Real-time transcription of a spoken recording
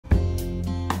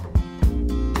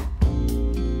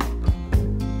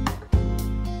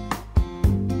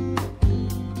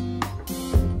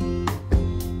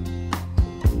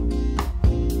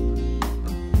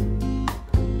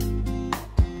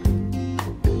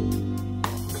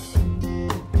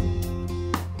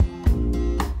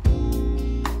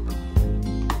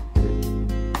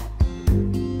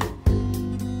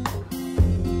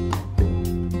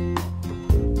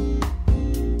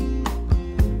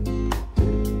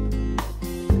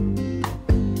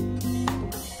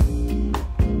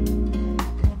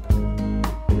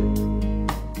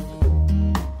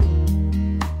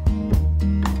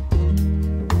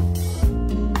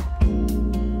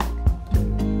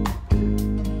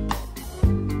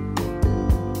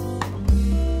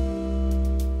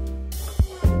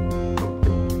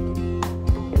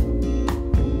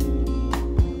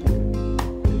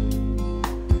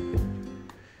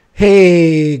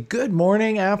Hey, good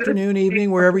morning, afternoon, evening,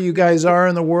 wherever you guys are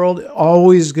in the world.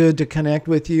 Always good to connect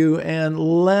with you and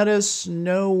let us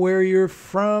know where you're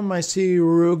from. I see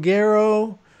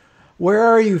Ruggero. Where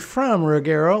are you from,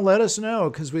 Ruggero? Let us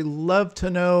know because we love to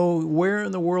know where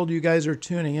in the world you guys are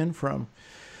tuning in from.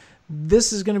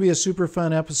 This is going to be a super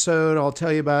fun episode. I'll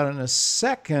tell you about it in a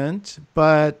second,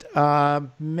 but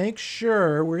make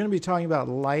sure we're going to be talking about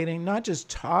lighting, not just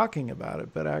talking about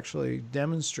it, but actually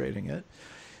demonstrating it.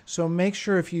 So make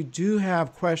sure if you do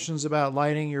have questions about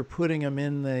lighting, you're putting them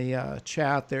in the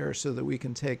chat there so that we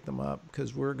can take them up,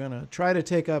 because we're going to try to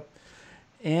take up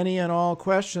any and all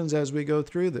questions as we go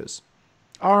through this.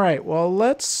 All right, well,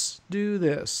 let's do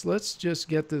this. Let's just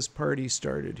get this party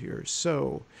started here.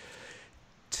 So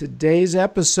today's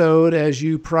episode, as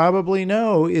you probably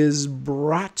know, is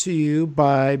brought to you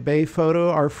by Bay Photo.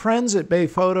 Our friends at Bay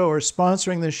Photo are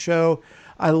sponsoring this show.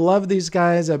 I love these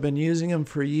guys. I've been using them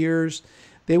for years.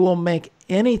 They will make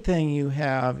anything you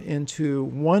have into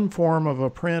one form of a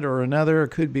print or another. It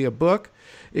could be a book.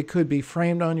 It could be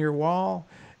framed on your wall.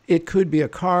 It could be a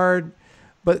card.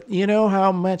 But you know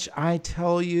how much I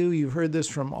tell you, you've heard this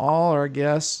from all our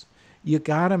guests, you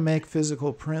got to make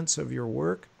physical prints of your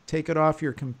work. Take it off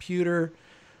your computer,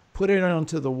 put it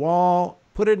onto the wall,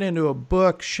 put it into a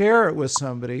book, share it with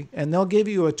somebody, and they'll give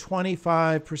you a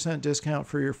 25% discount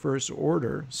for your first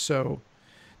order. So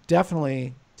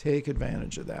definitely take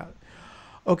advantage of that.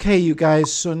 Okay, you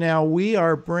guys, so now we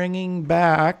are bringing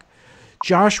back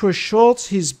Joshua Shultz.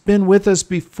 He's been with us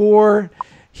before.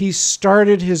 He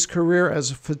started his career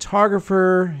as a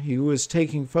photographer. He was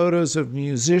taking photos of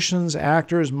musicians,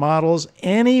 actors, models,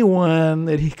 anyone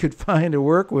that he could find to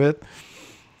work with.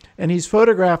 And he's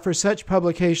photographed for such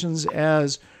publications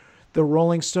as the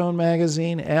Rolling Stone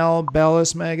magazine, Elle,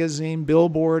 Bellus Magazine,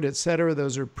 Billboard, etc.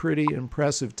 Those are pretty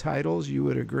impressive titles, you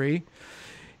would agree.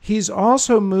 He's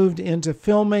also moved into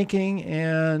filmmaking,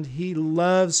 and he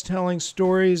loves telling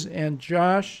stories. And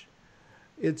Josh,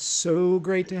 it's so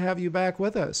great to have you back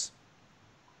with us.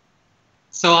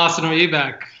 So awesome to be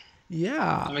back.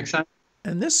 Yeah. I'm excited.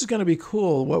 And this is going to be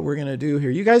cool, what we're going to do here.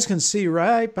 You guys can see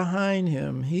right behind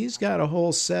him, he's got a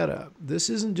whole setup. This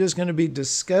isn't just going to be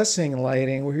discussing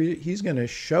lighting. He's going to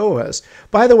show us.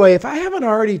 By the way, if I haven't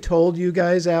already told you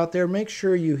guys out there, make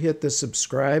sure you hit the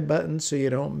subscribe button so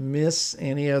you don't miss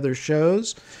any other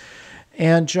shows.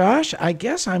 And Josh, I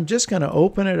guess I'm just going to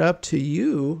open it up to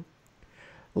you.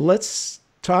 Let's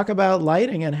talk about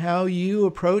lighting and how you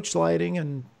approach lighting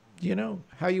and, you know,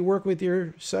 how you work with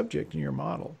your subject and your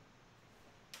model.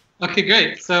 Okay,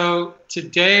 great. So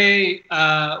today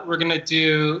we're going to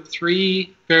do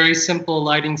 3 very simple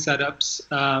lighting setups.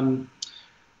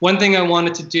 One thing I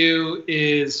wanted to do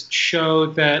is show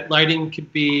that lighting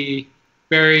could be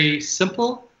very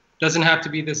simple. Doesn't have to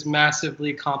be this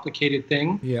massively complicated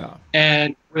thing. Yeah.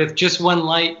 And with just one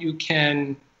light, you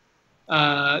can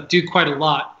do quite a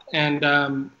lot.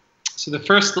 And so the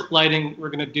first lighting we're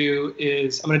going to do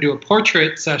is I'm going to do a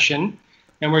portrait session,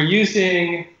 and we're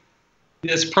using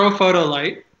this pro photo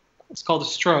light. It's called a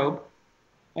strobe,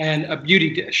 and a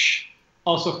beauty dish,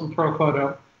 also from Pro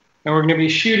Photo. And we're going to be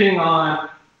shooting on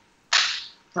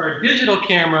our digital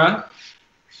camera,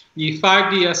 the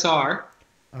 5DSR,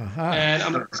 and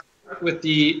I'm going to start with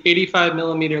the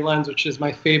 85mm lens, which is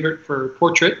my favorite for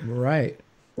portrait. Right.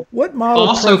 What model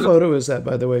also, Pro Photo is that,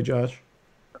 by the way, Josh?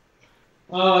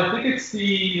 I think it's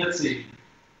the, let's see,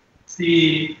 it's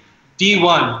the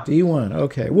D1. D1,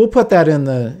 okay. We'll put that in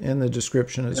the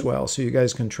description as well, so you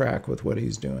guys can track with what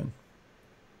he's doing.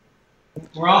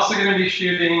 We're also going to be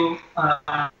shooting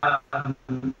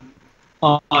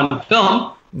on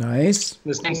film. Nice.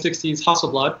 This 1960s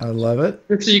Hasselblad. I love it.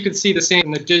 So you can see the same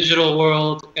in the digital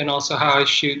world and also how I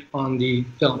shoot on the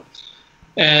film.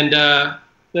 And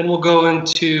then we'll go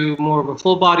into more of a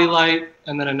full body light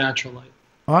and then a natural light.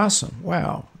 Awesome.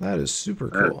 Wow. That is super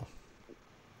cool.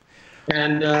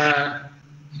 And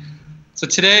so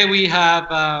today we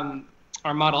have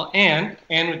our model, Anne.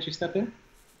 Anne, would you step in?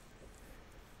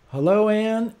 Hello,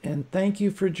 Anne, and thank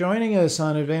you for joining us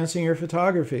on Advancing Your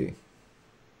Photography.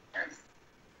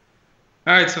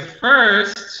 All right, so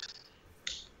first,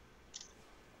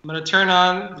 I'm going to turn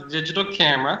on the digital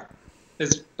camera.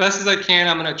 As best as I can,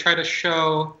 I'm going to try to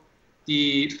show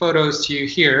the photos to you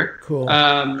here. Cool.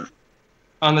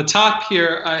 On the top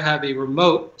here, I have a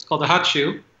remote. It's called a hot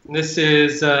shoe. And this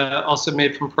is also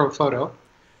made from Pro Photo.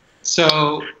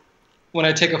 So when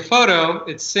I take a photo,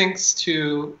 it syncs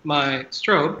to my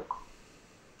strobe.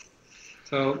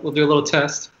 So we'll do a little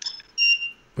test.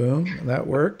 Boom, that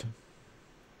worked.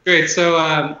 Great, so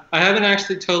I haven't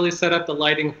actually totally set up the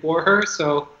lighting for her,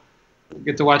 so you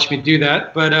get to watch me do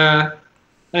that. But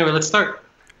anyway, let's start.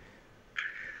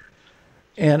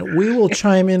 And we will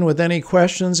chime in with any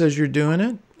questions as you're doing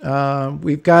it.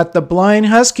 We've got the Blind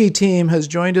Husky team has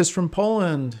joined us from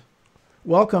Poland.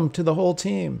 Welcome to the whole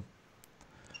team.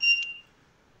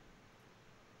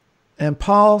 And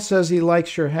Paul says he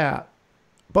likes your hat.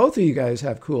 Both of you guys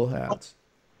have cool hats.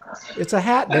 It's a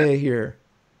hat day here.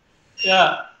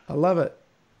 Yeah. I love it.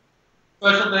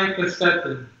 Special thanks to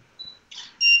Stetson.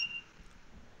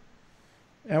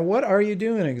 And what are you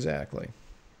doing exactly?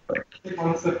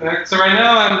 One step back. So right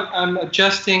now I'm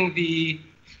adjusting the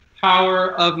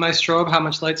power of my strobe, how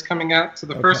much light's coming out. So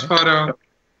the first photo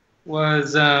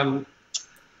was a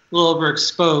little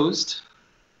overexposed.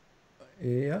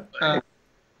 Yeah.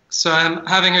 So I'm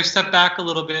having her step back a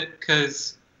little bit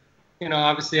because, you know,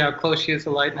 obviously how close she is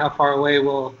to light and how far away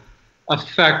will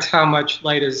affect how much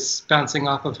light is bouncing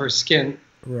off of her skin.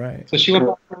 Right. So she went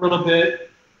back a little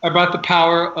bit. I brought the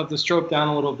power of the strobe down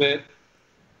a little bit.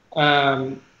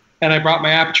 And I brought my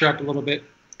aperture up a little bit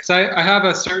because I have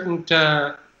a certain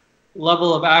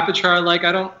level of aperture I like.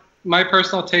 My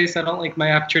personal taste, I don't like my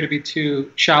aperture to be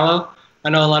too shallow.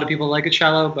 I know a lot of people like it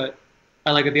shallow, but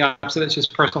I like it the opposite. It's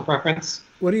just personal preference.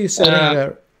 What are you setting it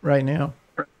at right now?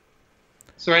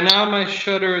 So right now my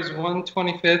shutter is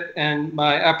 1/25 and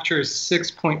my aperture is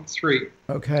 6.3.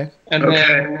 Okay. And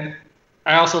then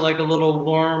I also like a little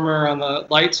warmer on the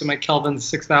light, so my Kelvin's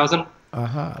 6,000.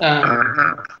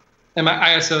 And my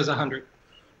ISO is 100.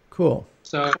 Cool.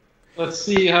 So let's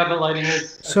see how the lighting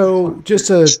is. So just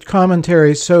a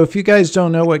commentary. So if you guys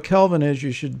don't know what Kelvin is,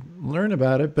 you should learn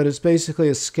about it. But it's basically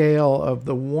a scale of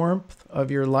the warmth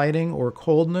of your lighting or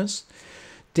coldness.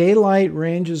 Daylight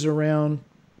ranges around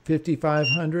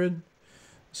 5,500.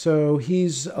 So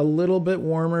he's a little bit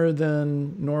warmer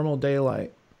than normal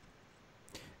daylight.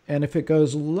 And if it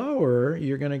goes lower,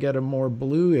 you're going to get a more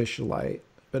bluish light.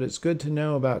 But it's good to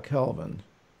know about Kelvin.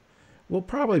 We'll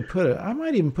probably I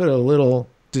might even put a little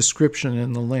description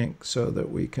in the link so that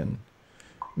we can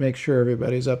make sure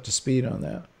everybody's up to speed on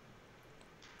that.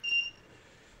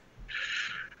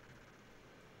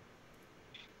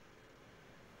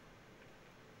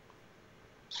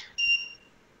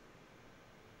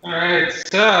 All right,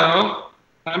 so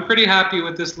I'm pretty happy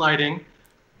with this lighting.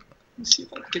 Let's see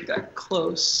if I can get that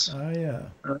close. Oh, yeah.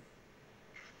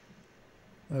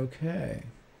 Okay,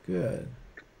 good.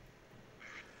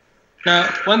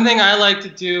 Now, one thing I like to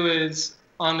do is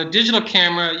on the digital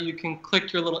camera, you can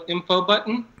click your little info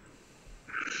button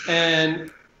and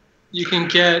you can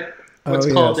get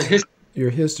what's called the histogram.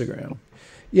 Your histogram.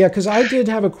 Yeah, because I did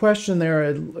have a question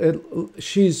there.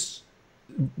 She's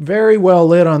very well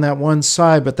lit on that one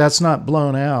side, but that's not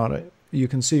blown out. You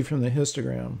can see from the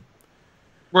histogram.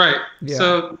 Right. Yeah.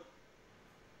 So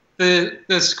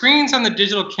the screens on the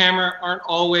digital camera aren't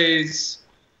always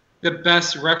the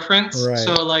best reference. Right.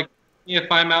 So like if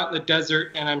I'm out in the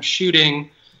desert and I'm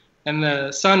shooting and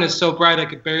the sun is so bright I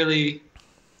could barely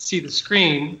see the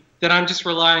screen, then I'm just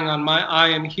relying on my eye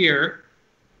in here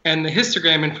and the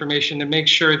histogram information to make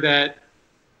sure that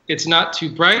it's not too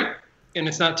bright and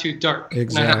it's not too dark.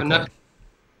 Exactly. And I have enough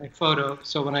in my photo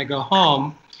so when I go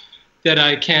home that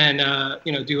I can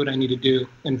do what I need to do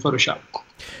in Photoshop.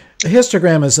 A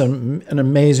histogram is an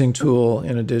amazing tool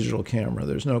in a digital camera.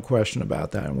 There's no question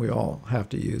about that, and we all have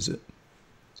to use it.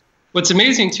 What's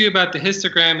amazing, too, about the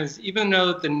histogram is even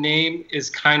though the name is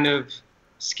kind of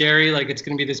scary, like it's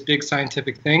going to be this big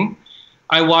scientific thing,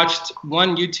 I watched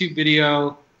one YouTube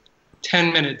video,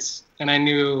 10 minutes, and I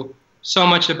knew so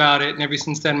much about it, and ever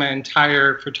since then, my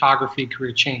entire photography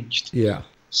career changed. Yeah.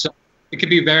 So it could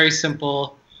be very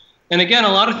simple. And again, a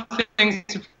lot of things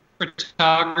in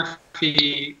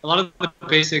photography, a lot of the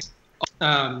basics,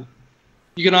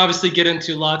 you can obviously get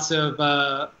into lots of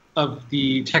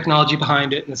the technology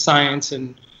behind it and the science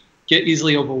and get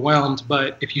easily overwhelmed.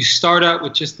 But if you start out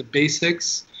with just the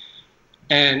basics,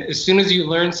 and as soon as you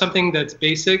learn something that's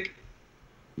basic,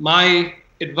 my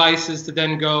advice is to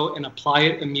then go and apply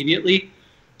it immediately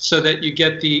so that you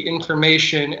get the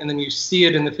information and then you see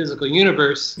it in the physical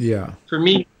universe. Yeah. For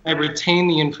me, I retain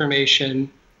the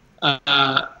information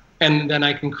and then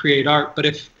I can create art. But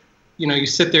if you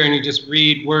sit there and you just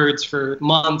read words for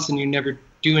months and you never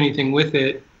do anything with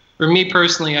it, for me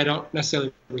personally, I don't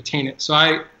necessarily retain it. So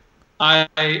I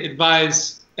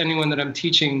advise anyone that I'm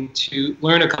teaching to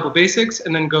learn a couple basics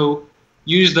and then go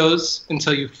use those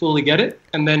until you fully get it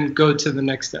and then go to the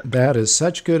next step. That is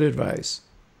such good advice.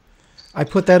 I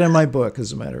put that in my book,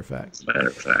 as a matter of fact.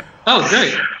 Oh,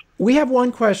 great. We have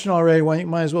one question already.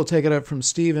 Might as well take it up from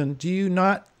Stephen. Do you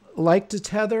not like to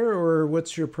tether, or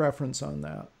what's your preference on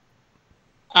that?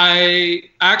 I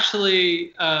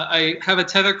actually I have a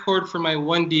tether cord for my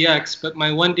 1DX, but my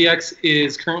 1DX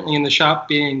is currently in the shop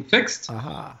being fixed.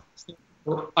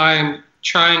 I'm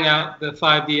trying out the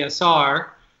 5DSR,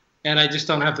 and I just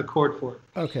don't have the cord for it.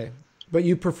 Okay. But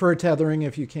you prefer tethering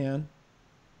if you can?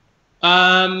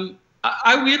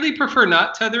 I weirdly prefer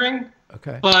not tethering.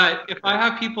 Okay. But if I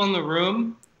have people in the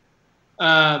room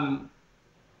that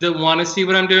want to see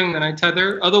what I'm doing, then I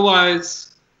tether.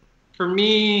 Otherwise, for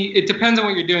me, it depends on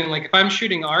what you're doing. Like if I'm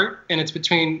shooting art and it's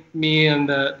between me and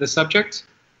the subject,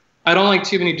 I don't like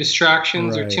too many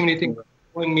distractions or too many things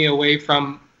pulling me away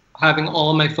from having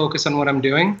all my focus on what I'm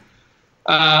doing.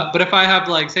 But if I have,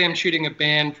 like, say I'm shooting a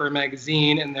band for a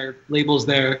magazine and their label's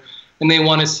there and they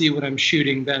want to see what I'm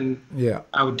shooting, then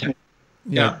I would tether.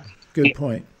 Yeah. Good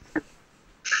point.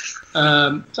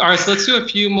 All right, so let's do a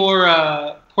few more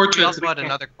portraits. We also had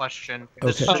another question.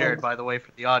 This is Jared, by the way,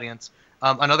 for the audience.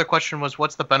 Another question was,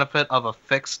 what's the benefit of a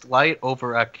fixed light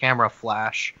over a camera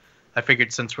flash? I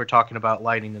figured since we're talking about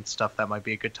lighting and stuff, that might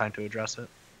be a good time to address it.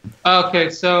 Okay,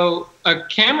 so a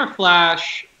camera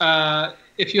flash,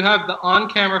 if you have the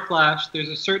on-camera flash, there's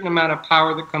a certain amount of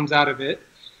power that comes out of it.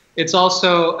 It's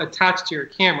also attached to your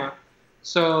camera.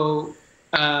 So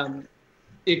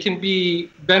it can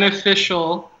be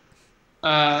beneficial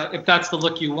if that's the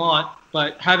look you want,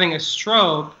 but having a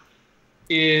strobe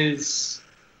is,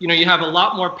 you have a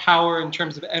lot more power in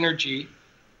terms of energy,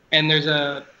 and there's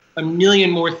a million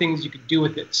more things you could do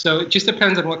with it. So it just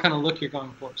depends on what kind of look you're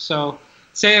going for. So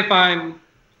say if I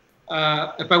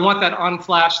want that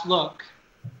on-flash look,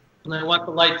 and I want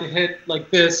the light to hit like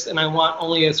this, and I want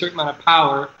only a certain amount of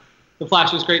power, the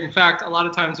flash is great. In fact, a lot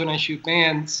of times when I shoot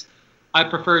bands, I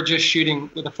prefer just shooting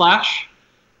with a flash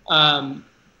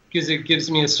because it gives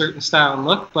me a certain style and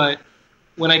look. But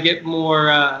when I get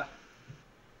more,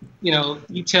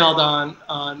 detailed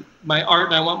on my art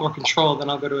and I want more control, then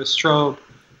I'll go to a strobe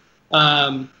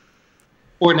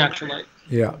or natural light.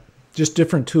 Yeah, just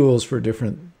different tools for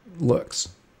different looks.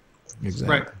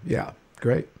 Exactly. Right. Yeah,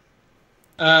 great.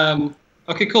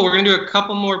 Okay, cool. We're going to do a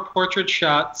couple more portrait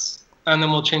shots, and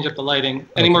then we'll change up the lighting.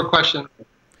 Any more questions?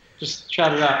 Just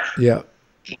shout it out. Yeah.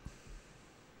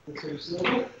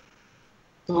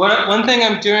 So one thing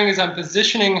I'm doing is I'm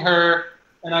positioning her,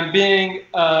 and I'm paying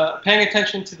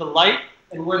attention to the light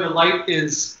and where the light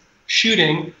is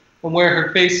shooting and where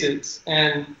her face is.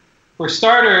 And for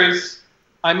starters,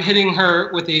 I'm hitting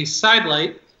her with a side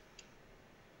light,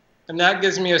 and that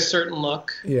gives me a certain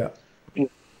look. Yeah.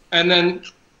 And then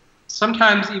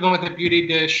sometimes even with a beauty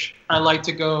dish, I like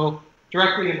to go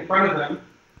directly in front of them.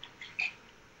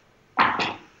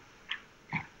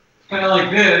 Kind of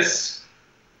like this.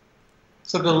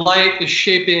 So the light is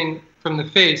shaping from the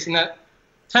face, and that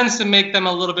tends to make them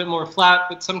a little bit more flat,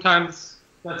 but sometimes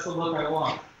that's the look I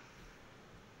want.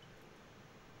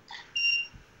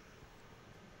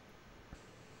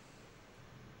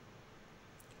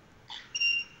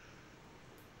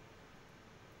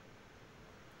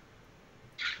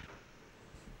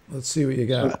 Let's see what you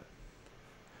got.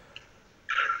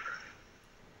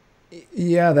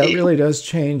 Yeah, that really does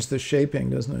change the shaping,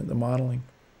 doesn't it? The modeling.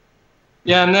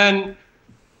 Yeah, and then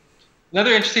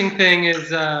another interesting thing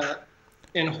is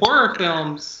in horror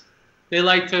films, they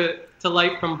like to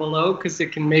light from below because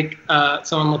it can make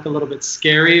someone look a little bit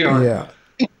scary or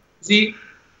easy.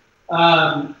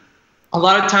 A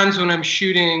lot of times when I'm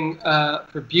shooting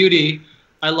for beauty,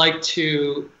 I like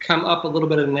to come up a little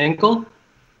bit at an angle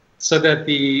so that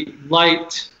the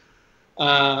light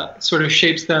sort of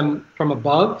shapes them from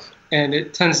above, and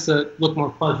it tends to look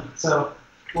more pleasant. So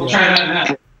we'll try that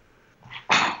now.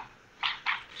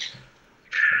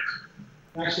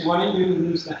 Actually, why don't you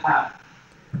lose the hat?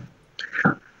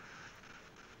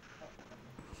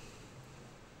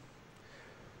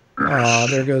 Ah,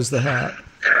 there goes the hat.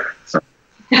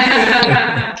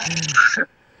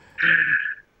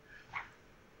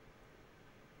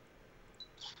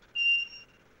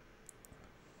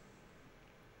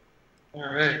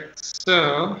 All right,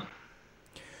 so.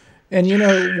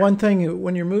 And one thing,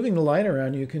 when you're moving the light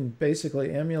around, you can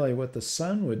basically emulate what the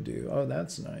sun would do. Oh,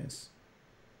 that's nice.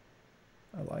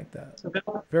 I like that.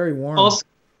 Very warm. Also,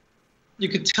 you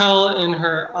could tell in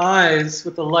her eyes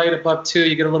with the light above too.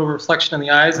 You get a little reflection in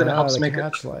the eyes, and it helps make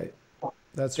catch light.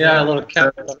 That's right. Yeah, a little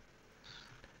catch light.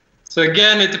 So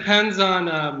again, it depends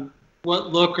on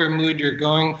what look or mood you're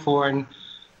going for. And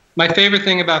my favorite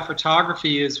thing about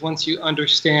photography is once you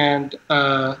understand,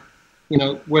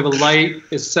 where the light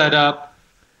is set up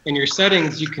in your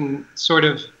settings, you can sort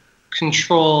of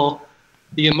control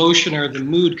the emotion or the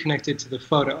mood connected to the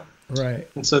photo. Right.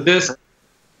 And so this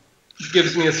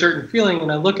gives me a certain feeling when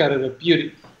I look at it of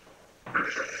beauty.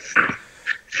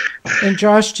 And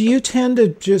Josh, do you tend to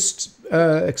just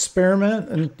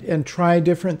experiment and try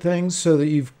different things so that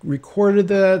you've recorded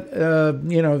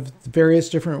that, various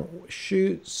different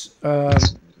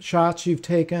shots you've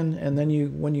taken, and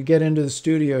then when you get into the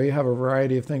studio, you have a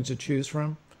variety of things to choose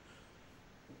from?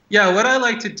 Yeah, what I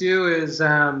like to do is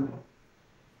I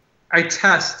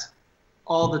test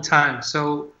all the time.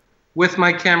 So with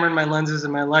my camera and my lenses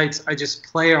and my lights, I just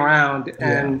play around.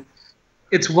 And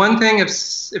it's one thing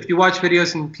if you watch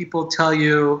videos and people tell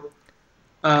you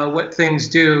what things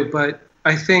do, but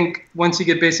I think once you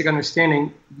get basic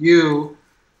understanding, you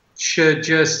should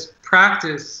just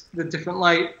practice the different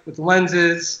light with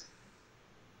lenses,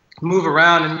 move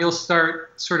around, and you'll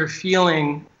start sort of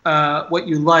feeling what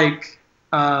you like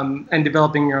and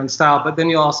developing your own style. But then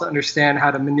you'll also understand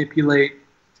how to manipulate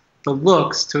the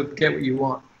looks to get what you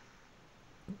want.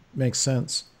 Makes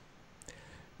sense.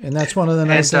 And that's one of the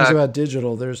nice things about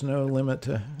digital. There's no limit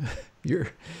to your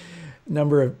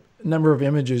number of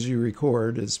images you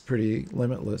record is pretty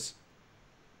limitless.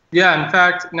 Yeah, in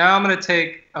fact, now I'm going to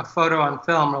take a photo on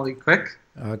film really quick.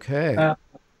 Okay.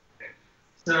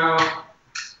 So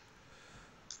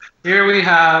here we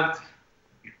have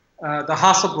the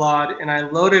Hasselblad, and I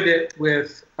loaded it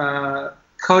with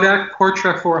Kodak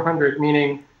Portra 400,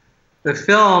 meaning the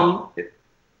film,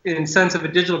 in sense of a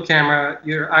digital camera,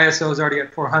 your ISO is already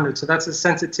at 400, so that's the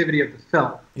sensitivity of the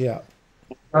film. Yeah.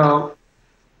 So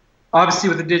obviously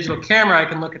with a digital camera, I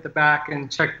can look at the back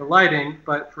and check the lighting,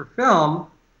 but for film,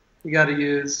 you got to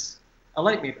use a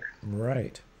light meter.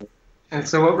 Right. And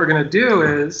so what we're going to do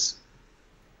is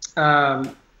we're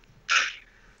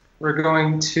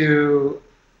going to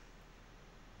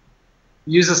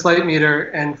use this light meter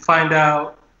and find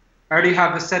out. I already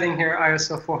have the setting here,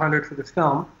 ISO 400 for the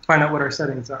film. Find out what our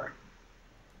settings are.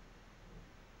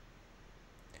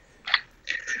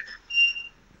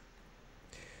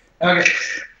 Okay.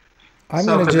 I'm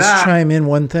going to just chime in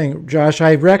one thing. Josh,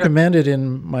 I recommended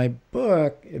in my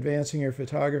book, Advancing Your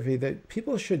Photography, that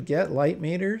people should get light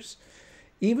meters.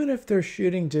 Even if they're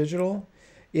shooting digital,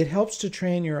 it helps to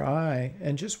train your eye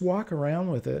and just walk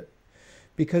around with it,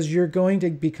 because you're going to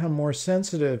become more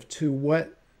sensitive to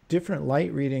what different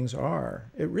light readings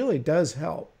are. It really does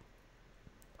help.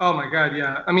 Oh my God,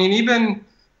 yeah. I mean, even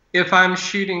if I'm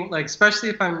shooting, like, especially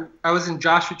if I was in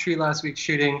Joshua Tree last week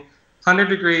shooting, 100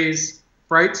 degrees,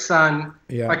 bright sun,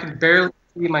 I can barely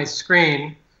see my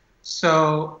screen,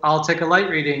 so I'll take a light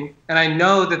reading, and I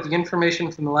know that the information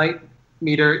from the light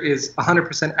meter is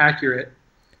 100% accurate.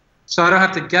 So I don't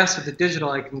have to guess with the digital.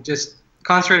 I can just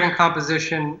concentrate on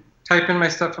composition, type in my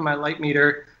stuff from my light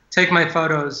meter, take my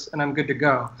photos, and I'm good to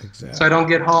go. Exactly. So I don't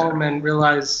get home and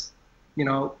realize,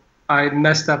 I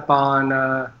messed up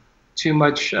on too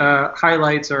much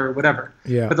highlights or whatever.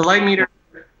 Yeah. But the light meter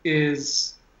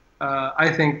is, I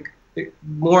think,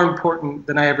 more important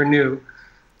than I ever knew,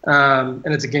 and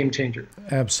it's a game changer.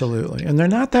 Absolutely. And they're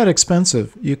not that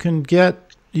expensive. You can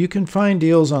find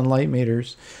deals on light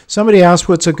meters. Somebody asked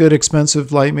what's a good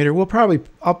expensive light meter.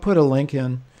 I'll put a link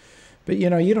in. But you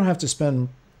don't have to spend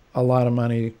a lot of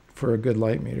money for a good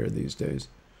light meter these days.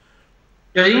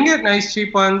 Yeah, you can get nice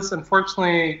cheap ones.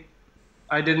 Unfortunately,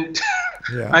 I didn't.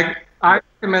 Yeah. I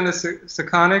recommend the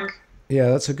Sekonic. Yeah,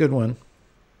 that's a good one.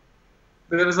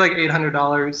 But it was like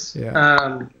 $800.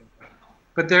 Yeah.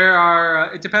 But there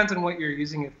are. It depends on what you're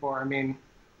using it for. I mean,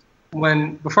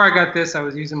 before I got this, I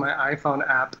was using my iPhone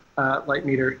app light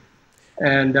meter,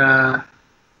 and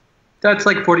that's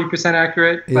like 40%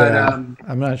 accurate. Yeah. But,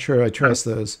 I'm not sure I trust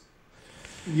those.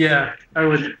 Yeah, I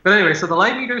would. But anyway, so the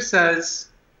light meter says,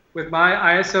 with my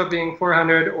ISO being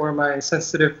 400 or my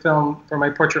sensitive film for my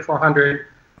Portra 400,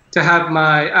 to have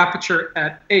my aperture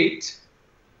at 8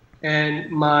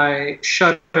 and my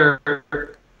shutter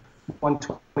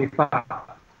 125.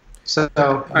 So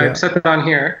I've set it on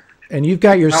here. And you've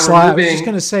got your slide. I was just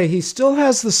going to say, he still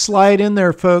has the slide in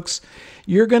there, folks.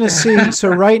 You're going to see. So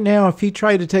right now, if he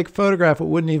tried to take a photograph,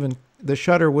 the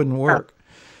shutter wouldn't work.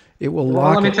 It will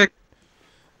lock it.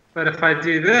 But if I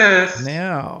do this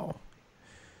now,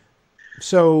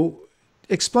 so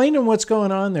explain to them what's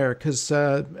going on there, because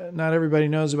not everybody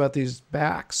knows about these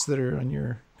backs that are on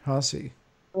your Hasi.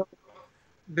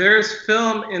 There's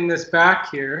film in this back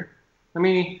here. Let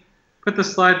me put the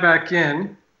slide back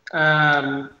in.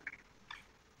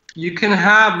 You can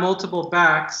have multiple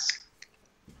backs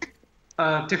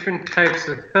of different types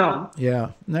of film.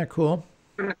 Yeah, isn't that cool?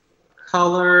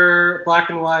 Color, black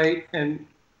and white, and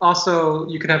also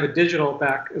you can have a digital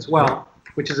back as well,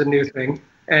 which is a new thing.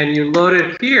 And you load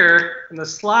it here, and the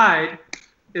slide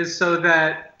is so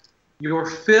that your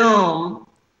film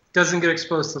doesn't get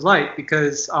exposed to light,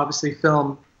 because obviously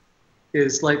film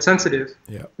is light sensitive.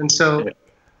 Yeah. And so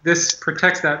this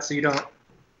protects that, so you don't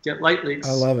get light leaks.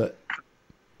 I love it.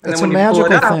 And That's then a when you pull it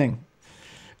magical out, thing.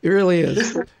 It really is.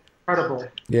 this is incredible.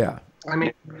 Yeah. I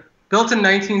mean, built in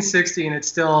 1960, and it's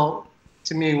still,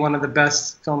 to me, one of the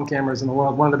best film cameras in the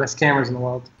world, one of the best cameras in the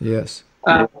world. Yes.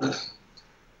 All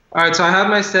right, so I have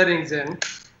my settings in.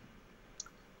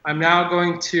 I'm now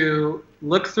going to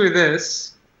look through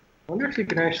this. I wonder if you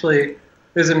can actually,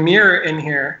 there's a mirror in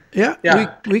here. Yeah.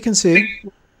 We can see.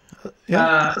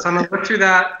 Yeah. So I'm going to look through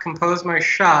that, compose my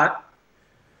shot,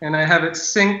 and I have it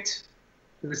synced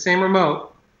to the same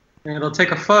remote, and it'll take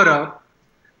a photo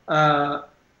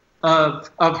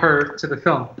of her to the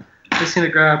film. Just need to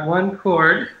grab one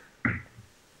cord.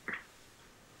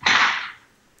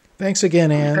 Thanks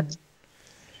again, Anne.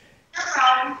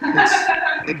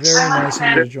 It's very nice of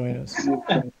you to join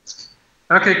us.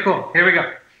 Okay, cool. Here we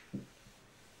go.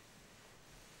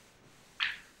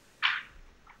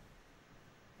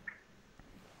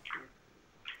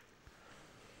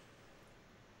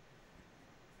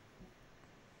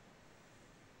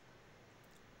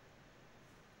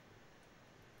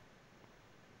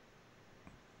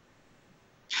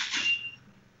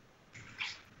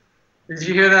 Did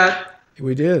you hear that?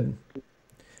 We did.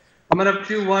 I'm going to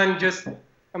do one just, I'm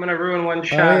going to ruin one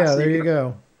shot. Oh, yeah, there you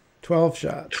go. 12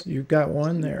 shots. You've got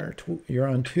one there. You're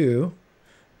on 2.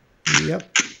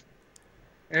 Yep.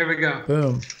 There we go.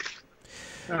 Boom.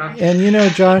 And you know,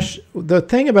 Josh, the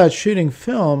thing about shooting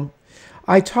film,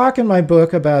 I talk in my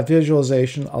book about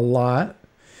visualization a lot.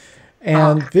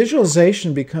 And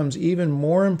visualization becomes even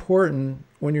more important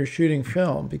when you're shooting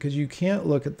film because you can't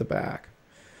look at the back.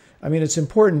 I mean, it's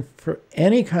important for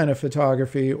any kind of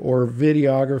photography or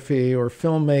videography or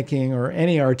filmmaking or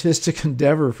any artistic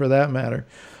endeavor for that matter.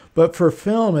 But for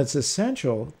film, it's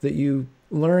essential that you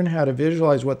learn how to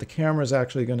visualize what the camera is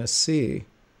actually going to see.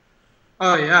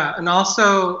 Oh, yeah. And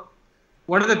also,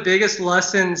 one of the biggest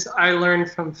lessons I learned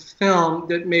from film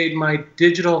that made my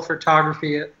digital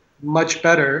photography much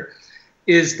better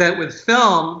is that with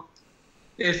film,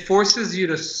 it forces you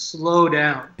to slow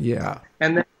down. Yeah.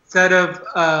 And then instead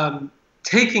of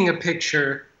taking a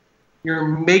picture, you're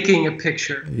making a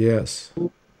picture. Yes.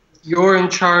 You're in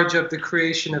charge of the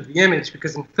creation of the image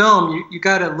because in film, you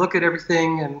got to look at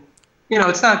everything and, you know,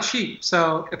 it's not cheap.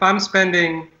 So if I'm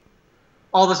spending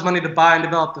all this money to buy and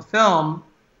develop the film,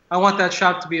 I want that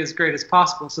shot to be as great as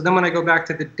possible. So then when I go back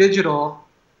to the digital,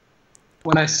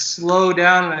 when I slow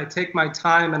down and I take my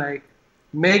time and I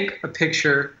make a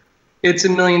picture, it's a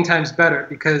million times better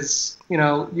because, you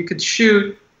know, you could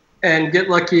shoot and get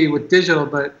lucky with digital,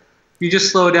 but you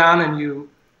just slow down and you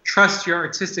trust your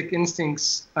artistic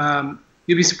instincts,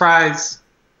 you'll be surprised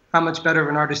how much better of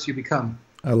an artist you become.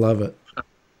 I love it.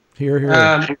 Hear,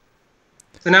 hear.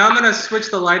 So now I'm going to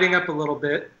switch the lighting up a little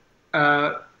bit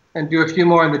and do a few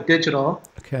more in the digital.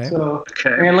 Okay. So,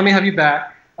 and let me have you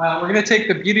back. We're going to take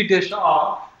the beauty dish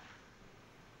off.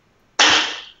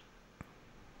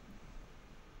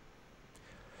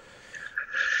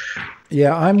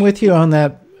 Yeah, I'm with you on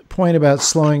that point about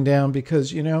slowing down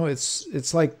because, you know,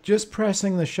 it's like just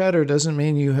pressing the shutter doesn't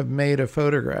mean you have made a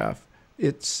photograph.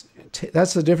 That's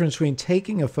the difference between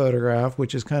taking a photograph,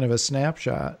 which is kind of a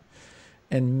snapshot,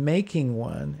 and making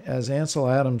one. As Ansel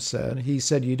Adams said, he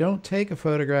said, you don't take a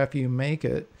photograph, you make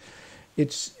it.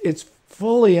 It's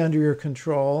fully under your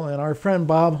control. And our friend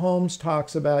Bob Holmes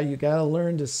talks about you got to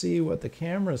learn to see what the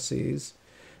camera sees,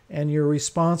 and you're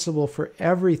responsible for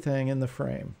everything in the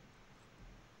frame.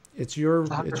 It's your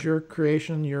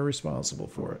creation. You're responsible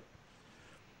for it.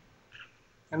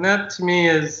 And that to me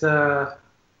is,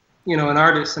 you know, an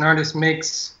artist. An artist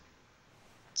makes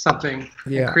something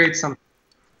and creates something.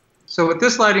 So with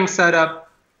this lighting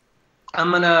setup,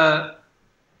 I'm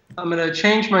gonna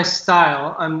change my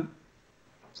style. I'm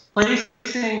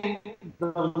placing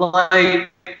the light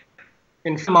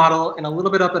in model and a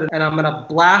little bit up at it, and I'm gonna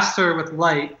blast her with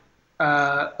light,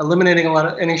 eliminating a lot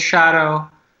of any shadow.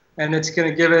 And it's going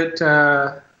to give it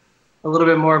a little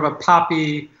bit more of a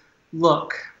poppy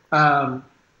look. I'll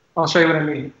show you what I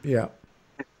mean. Yeah.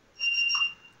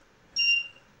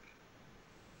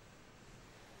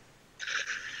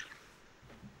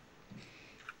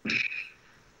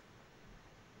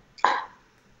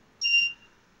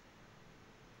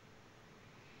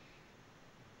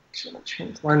 So I'm going to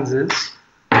change lenses.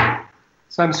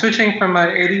 So I'm switching from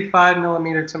my 85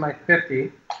 millimeter to my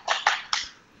 50.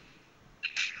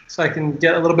 So I can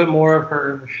get a little bit more of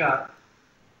her in the shot.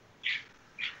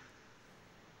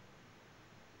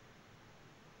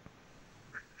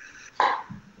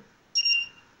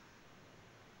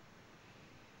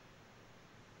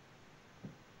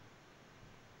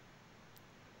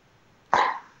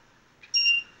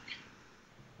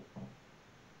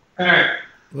 All right.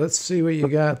 Let's see what you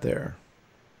got there.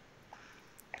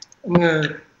 I'm going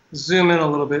to zoom in a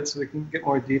little bit so we can get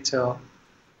more detail.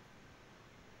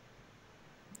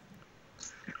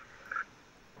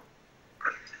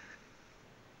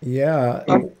 Yeah,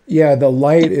 yeah, the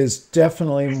light is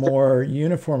definitely more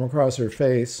uniform across her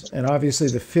face, and obviously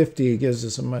the 50 gives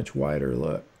us a much wider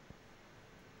look.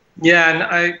 Yeah,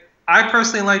 and I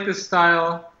personally like this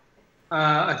style.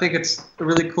 I think it's a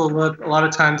really cool look. A lot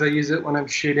of times I use it when I'm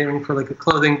shooting for like a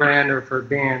clothing brand or for a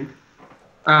band.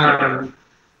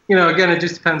 You know, again, it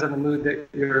just depends on the mood that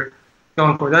you're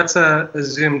going for. That's a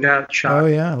zoomed out shot. Oh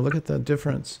yeah, look at the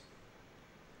difference.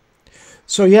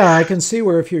 So yeah, I can see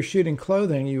where if you're shooting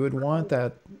clothing, you would want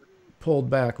that pulled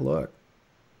back look.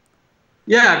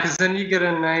 Yeah, because then you get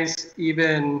a nice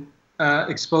even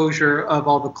exposure of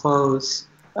all the clothes.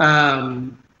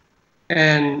 And,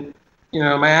 you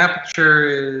know, my aperture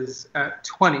is at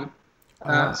 20. So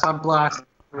I'm blasted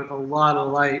with a lot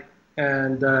of light.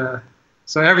 And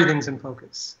so everything's in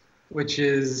focus, which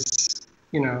is,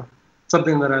 you know,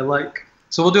 something that I like.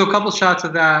 So we'll do a couple shots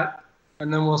of that,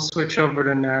 and then we'll switch over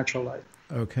to natural light.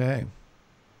 Okay.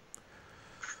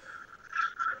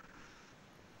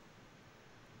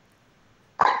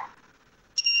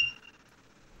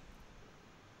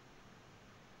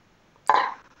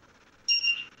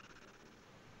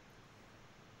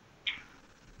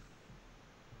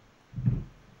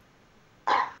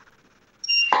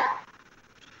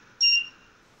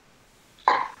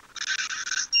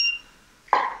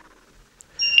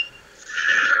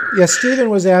 Yeah, Stephen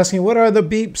was asking, what are the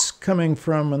beeps coming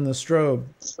from in the strobe?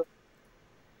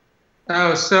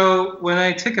 Oh, so when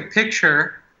I take a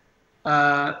picture,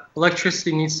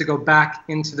 electricity needs to go back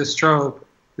into the strobe.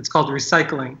 It's called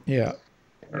recycling. Yeah.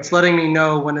 It's letting me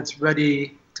know when it's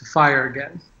ready to fire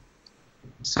again.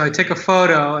 So I take a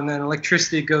photo, and then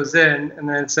electricity goes in, and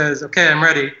then it says, okay, I'm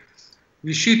ready. If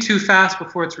you shoot too fast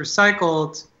before it's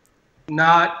recycled,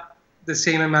 not the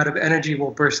same amount of energy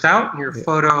will burst out, and your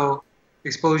photo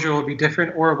exposure will be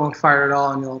different, or it won't fire at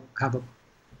all, and you'll have a,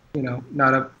 you know,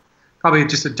 probably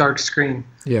just a dark screen.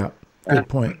 Yeah, good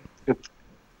point.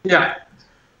 Yeah,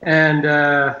 and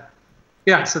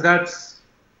yeah, so that's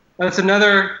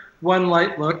another one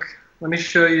light look. Let me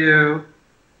show you.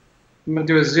 I'm gonna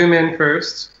do a zoom in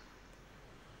first.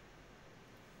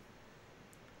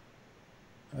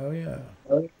 Oh yeah.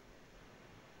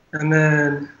 And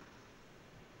then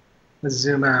a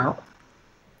zoom out.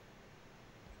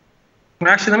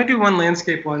 Actually, let me do one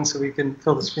landscape one so we can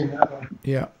fill the screen that way.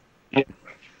 Yeah.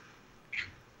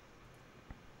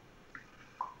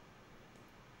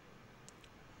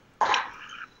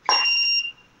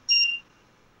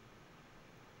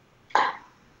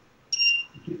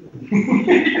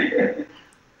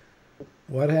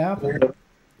 What happened?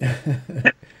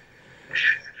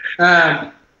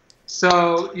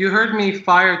 So you heard me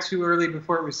fire too early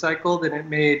before it recycled, and it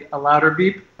made a louder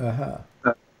beep. Uh-huh.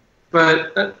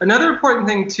 But another important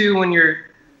thing too, when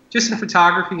you're just in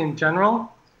photography in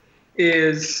general,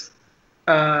 is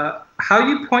how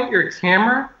you point your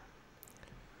camera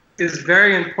is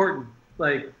very important.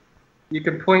 Like, you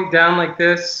can point down like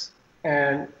this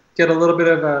and get a little bit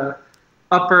of a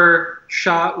upper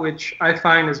shot, which I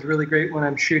find is really great when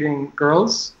I'm shooting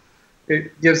girls.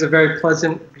 It gives a very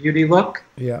pleasant beauty look.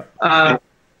 Yeah.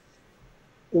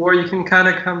 Or you can kind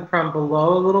of come from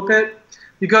below a little bit.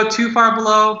 You go too far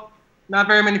below, not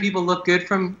very many people look good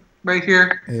from right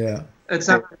here. Yeah. It's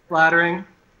not very flattering.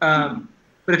 But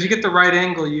if you get the right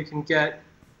angle, you can get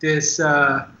this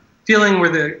feeling where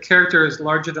the character is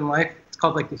larger than life. It's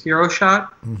called like the hero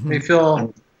shot. Mm-hmm. They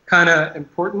feel kind of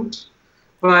important.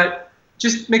 But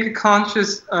just make a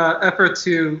conscious effort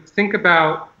to think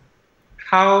about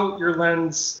how your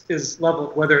lens is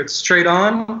leveled, whether it's straight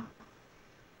on,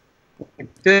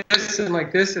 like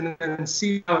this, and then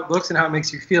see how it looks and how it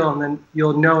makes you feel, and then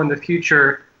you'll know in the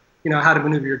future, you know, how to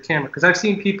maneuver your camera. Because I've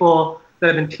seen people that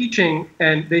have been teaching,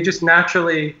 and they just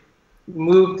naturally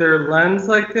move their lens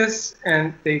like this,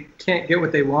 and they can't get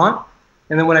what they want.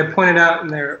 And then when I point it out and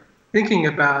they're thinking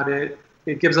about it,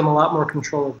 it gives them a lot more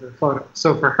control of their photo.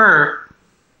 So for her,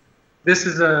 this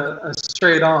is a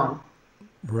straight on.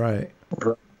 Right.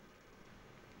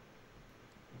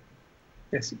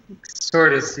 Yes, you can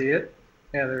sort of see it.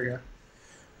 Yeah, there we go.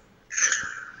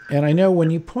 And I know when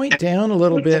you point down a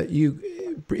little bit,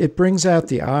 it brings out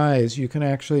the eyes. You can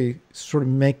actually sort of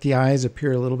make the eyes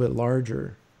appear a little bit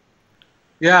larger.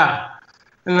 Yeah.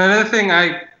 And another thing,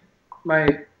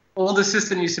 my old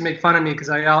assistant used to make fun of me because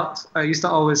I used to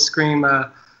always scream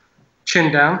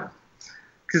chin down.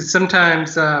 Because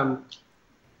sometimes,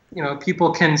 you know,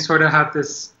 people can sort of have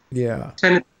this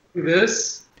tendency to do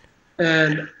this.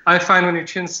 And I find when your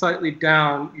chin's slightly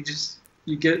down,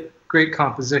 you get great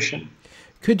composition.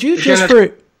 Could you just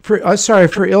for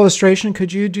illustration,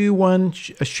 could you do one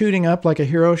shooting up like a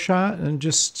hero shot and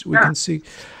just we can see?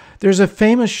 There's a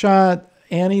famous shot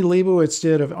Annie Leibovitz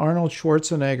did of Arnold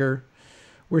Schwarzenegger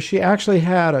where she actually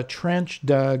had a trench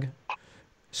dug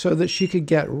so that she could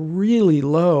get really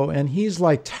low, and he's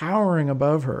like towering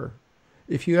above her.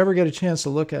 If you ever get a chance to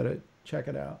look at it, check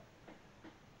it out.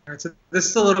 All right, so this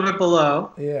is a little bit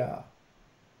below. Yeah.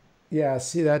 Yeah,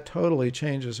 see, that totally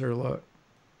changes her look.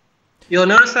 You'll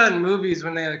notice that in movies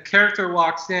when the character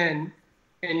walks in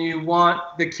and you want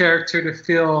the character to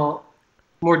feel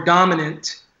more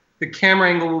dominant, the camera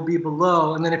angle will be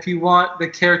below. And then if you want the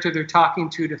character they're talking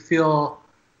to feel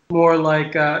more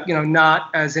like, not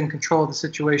as in control of the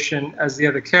situation as the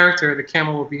other character, the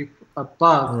camera will be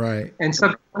above. Right. And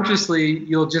subconsciously,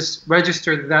 you'll just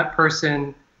register that that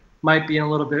person might be in a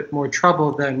little bit more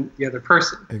trouble than the other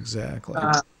person. Exactly.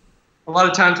 A lot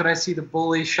of times when I see the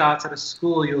bully shots at a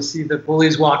school, you'll see the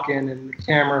bullies walk in and the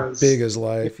camera's big as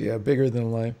life. Yeah, bigger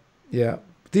than life. Yeah.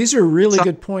 These are really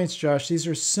good points, Josh. These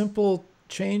are simple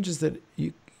changes that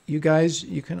you guys,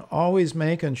 you can always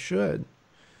make and should.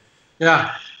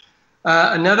 Yeah.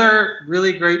 Another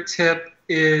really great tip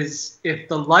is if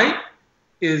the light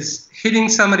is hitting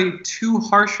somebody too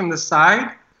harsh from the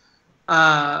side,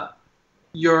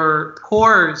 your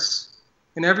pores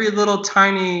and every little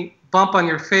tiny bump on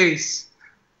your face,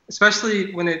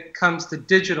 especially when it comes to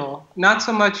digital, not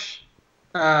so much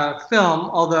film,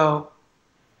 although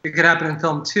it could happen in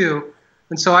film too.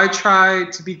 And so I try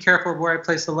to be careful of where I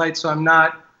place the light so I'm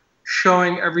not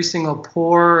showing every single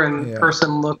pore and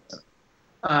person looks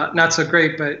not so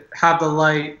great, but have the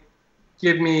light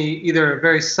give me either a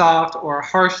very soft or a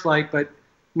harsh light, but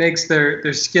makes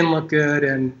their skin look good,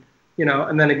 and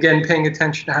and then again paying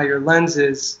attention to how your lens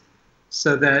is,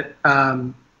 so that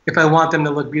if I want them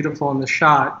to look beautiful in the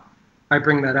shot, I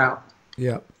bring that out.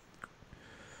 Yeah.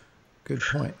 Good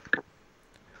point.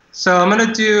 So I'm going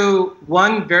to do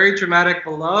one very dramatic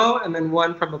below and then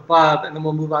one from above, and then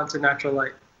we'll move on to natural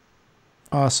light.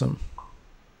 Awesome.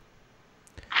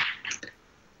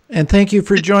 And thank you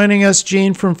for joining us,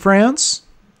 Jean from France.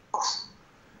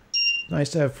 Nice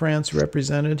to have France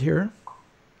represented here.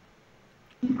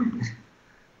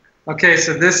 Okay,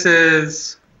 so this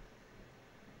is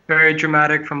very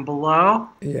dramatic from below.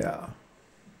 Yeah.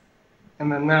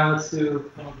 And then now let's do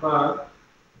from above.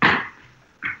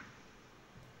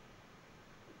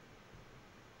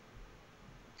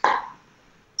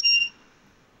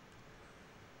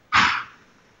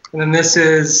 And then this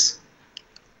is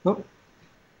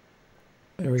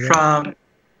there we go. From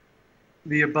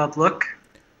the above look.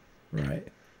 Right.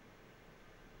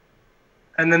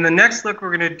 And then the next look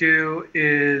we're going to do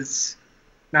is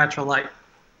natural light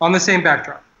on the same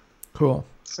backdrop. Cool.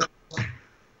 So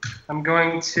I'm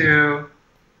going to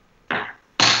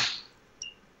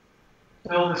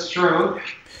fill the stroke.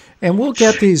 And we'll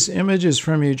get these images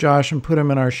from you, Josh, and put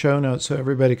them in our show notes so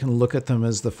everybody can look at them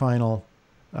as the final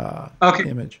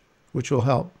image, which will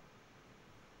help.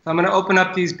 I'm going to open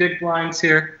up these big blinds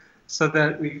here so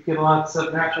that we get lots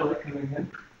of natural light coming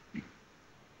in.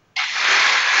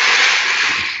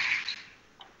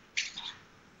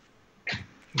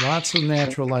 Lots of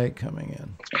natural light coming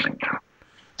in.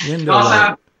 Window also light.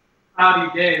 have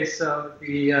cloudy days, so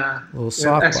the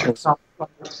little extra softbox.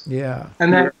 soft. Yeah.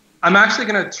 And then I'm actually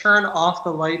going to turn off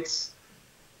the lights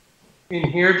in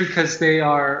here because they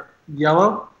are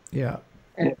yellow. Yeah.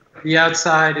 And the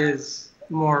outside is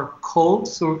more cold,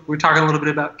 so we're talking a little bit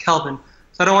about Kelvin.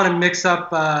 So I don't want to mix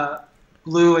up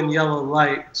blue and yellow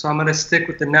light, so I'm going to stick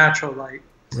with the natural light.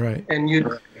 Right. And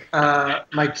use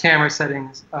my camera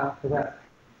settings for that.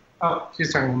 Oh,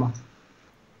 she's turning them off.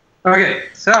 Okay,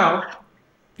 so.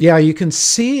 Yeah, you can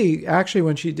see, actually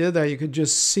when she did that, you could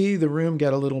just see the room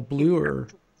get a little bluer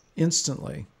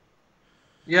instantly.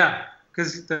 Yeah,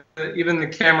 because even the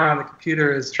camera on the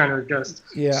computer is trying to adjust.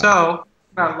 Yeah. So,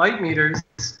 about light meters,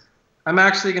 I'm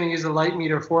actually going to use a light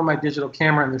meter for my digital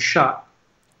camera in the shot.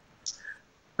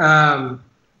 And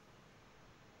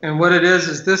what it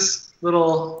is this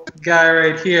little guy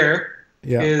right here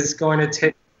is going to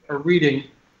take a reading.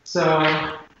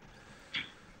 So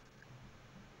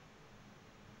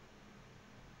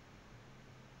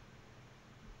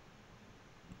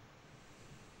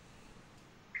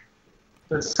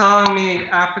it's telling me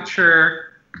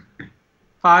aperture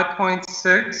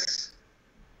 5.6.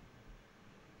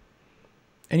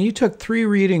 And you took 3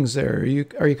 readings there.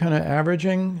 Are you kind of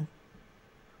averaging?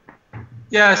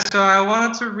 Yeah, so I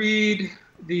wanted to read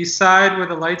the side where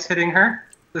the light's hitting her,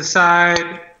 the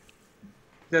side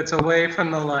that's away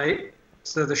from the light,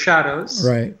 so the shadows.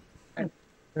 Right. And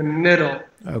the middle.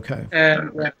 Okay.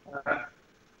 And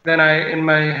then I, in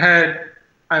my head,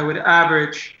 I would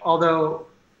average, although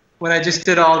when I just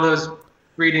did all those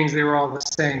readings, they were all the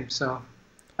same. So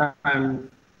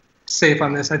I'm safe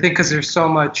on this. I think because there's so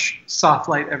much soft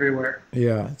light everywhere.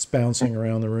 Yeah, it's bouncing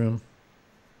around the room.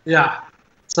 Yeah.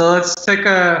 So let's take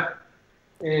a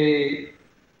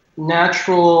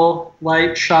natural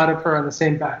light shot of her on the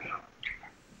same background.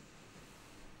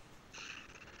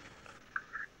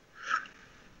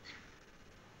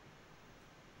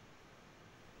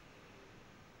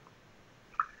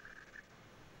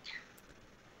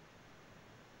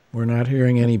 We're not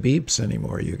hearing any beeps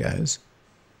anymore, you guys.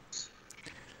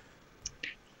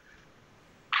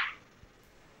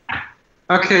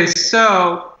 Okay,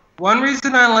 so one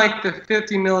reason I like the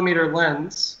 50 millimeter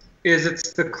lens is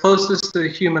it's the closest to the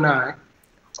human eye.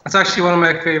 It's actually one of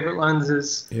my favorite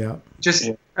lenses. Yeah. Just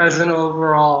as an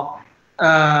overall.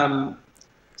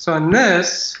 So in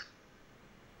this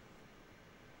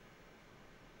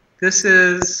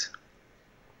is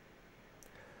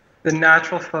the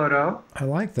natural photo. I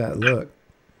like that look.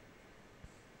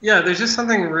 Yeah, there's just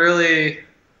something really,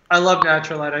 I love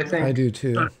natural light. I think I do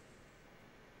too.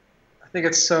 I think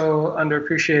it's so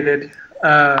underappreciated. In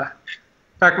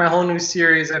fact, my whole new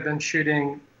series I've been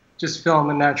shooting just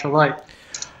film and natural light.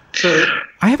 So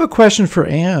I have a question for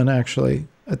Anne, actually,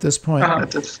 at this point.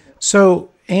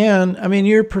 So Anne, I mean,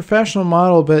 you're a professional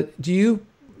model, but do you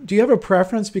have a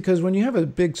preference? Because when you have a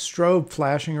big strobe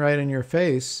flashing right in your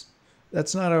face,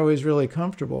 that's not always really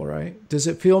comfortable, right? Does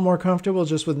it feel more comfortable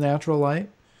just with natural light?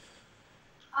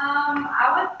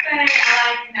 I would say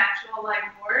I like natural light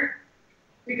more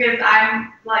because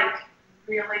I'm like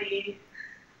really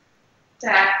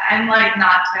tan. I'm like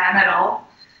not tan at all.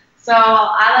 So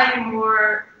I like it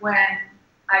more when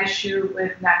I shoot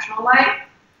with natural light.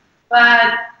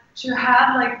 But to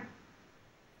have like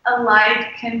a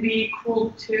light can be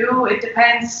cool too. It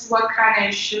depends what kind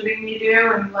of shooting you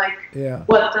do and like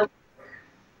what the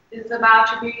is about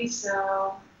to be.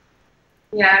 So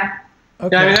yeah.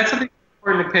 Okay. Yeah, I mean that's something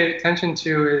important to pay attention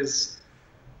to is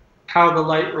how the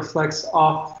light reflects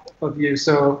off of you.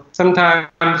 So sometimes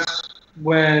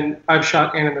when I've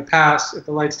shot Anne in the past, if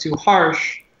the light's too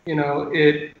harsh, you know,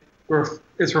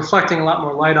 it's reflecting a lot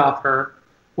more light off her.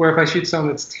 Where if I shoot someone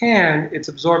that's tan, it's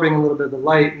absorbing a little bit of the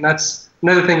light. And that's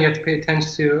another thing you have to pay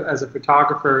attention to as a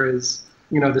photographer is,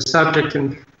 you know, the subject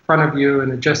in front of you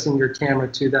and adjusting your camera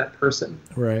to that person.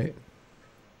 Right.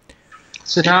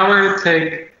 So now we're going to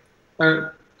take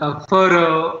a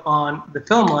photo on the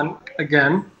film one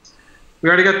again. We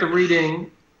already got the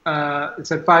reading.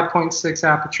 It's at 5.6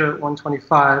 aperture at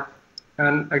 125.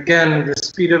 And again, the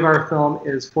speed of our film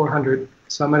is 400.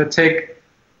 So I'm going to take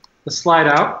the slide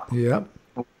out. Yep.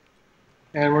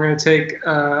 And we're going to take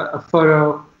a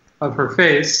photo of her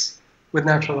face with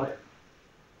natural light.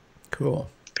 Cool.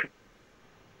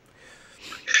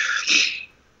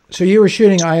 So you were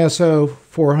shooting ISO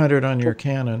 400 on your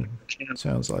Canon,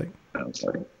 sounds like.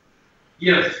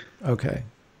 Yes. Okay.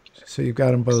 So you've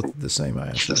got them both the same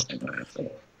ISO.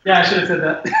 Yeah, I should have said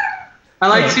that. I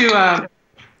like to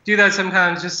do that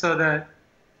sometimes just so that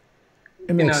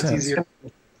it makes it's sense. easier.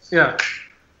 Yeah.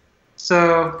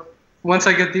 So once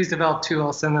I get these developed too,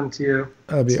 I'll send them to you.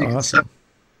 That'd be awesome.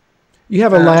 You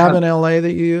have a lab in LA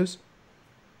that you use?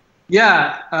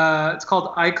 Yeah, it's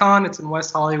called Icon. It's in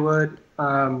West Hollywood.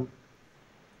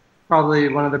 Probably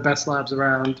one of the best labs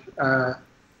around. Yeah,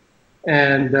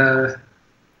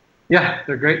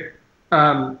 they're great.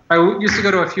 I used to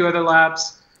go to a few other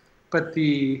labs, but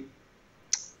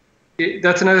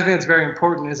that's another thing that's very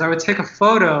important is I would take a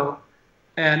photo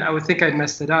and I would think I'd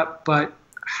messed it up, but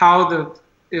how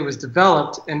it was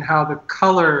developed and how the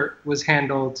color was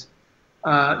handled,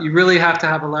 you really have to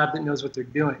have a lab that knows what they're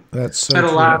doing. That's so I had a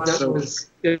true. lab that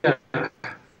was, they're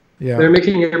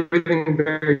making everything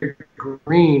very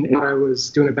green and I was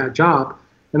doing a bad job.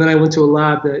 And then I went to a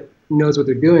lab that knows what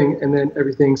they're doing and then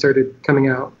everything started coming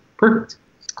out perfect.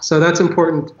 So that's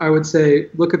important. I would say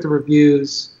look at the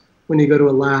reviews when you go to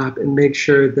a lab and make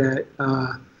sure that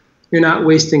you're not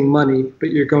wasting money,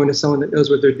 but you're going to someone that knows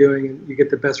what they're doing and you get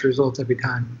the best results every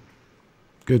time.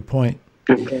 Good point.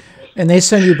 And they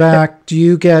send you back, do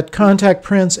you get contact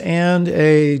prints and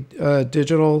a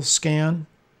digital scan?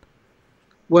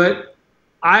 What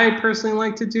I personally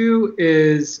like to do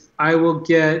is I will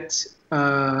get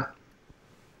the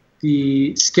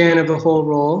scan of the whole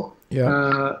roll,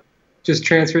 just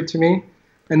transferred to me.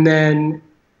 And then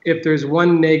if there's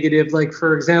one negative, like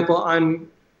for example, I'm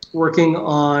working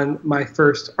on my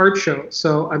first art show.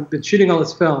 So I've been shooting all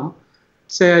this film.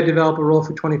 Say I develop a roll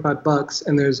for $25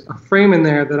 and there's a frame in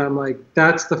there that I'm like,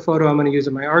 that's the photo I'm going to use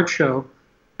in my art show.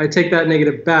 I take that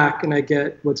negative back and I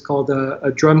get what's called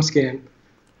a drum scan.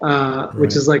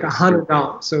 which is like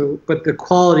 $100. So, but the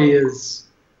quality is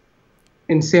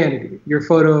insanity. Your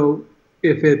photo,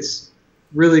 if it's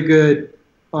really good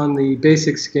on the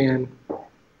basic scan,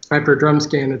 hyper drum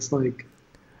scan, it's like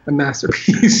a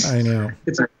masterpiece. I know.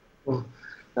 It's cool.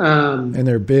 And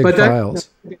they're big files.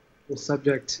 That's the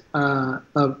subject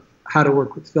of how to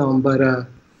work with film, but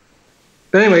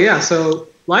anyway, yeah. So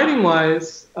lighting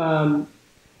wise, that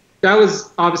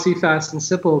was obviously fast and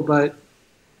simple, but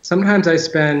sometimes I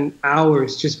spend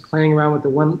hours just playing around with the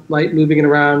one light, moving it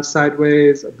around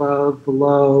sideways, above,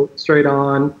 below, straight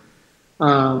on,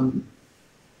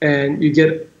 and you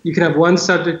can have one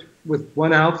subject with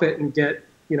one outfit and get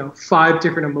 5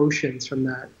 different emotions from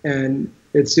that, and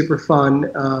it's super fun.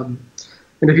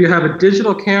 And if you have a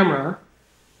digital camera,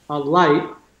 a light,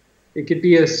 it could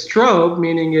be a strobe,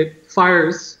 meaning it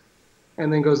fires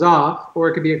and then goes off, or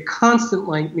it could be a constant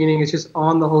light, meaning it's just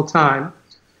on the whole time.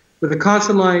 With a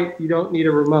constant light, you don't need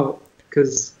a remote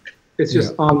because it's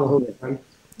just on the whole time.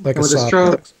 Like and a with a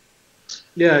strobe,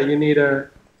 you need a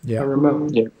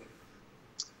remote. Yeah.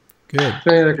 Good.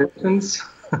 Any other questions?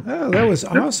 Oh, that was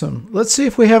awesome. Let's see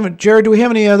if we haven't, Jared, do we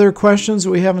have any other questions that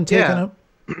we haven't taken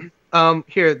up?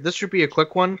 Here, this should be a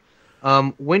quick one.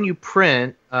 When you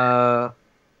print,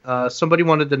 somebody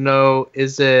wanted to know,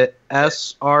 is it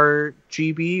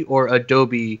sRGB or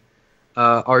Adobe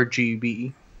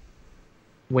RGB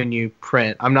when you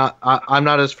print? I'm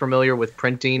not as familiar with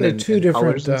printing and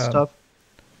colors and stuff.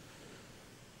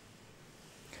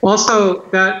 Also,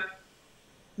 that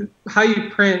how you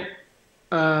print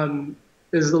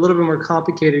is a little bit more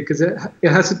complicated because it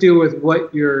has to do with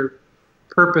what your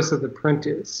purpose of the print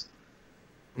is.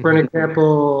 For an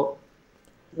example,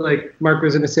 like Marc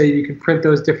was going to say, you can print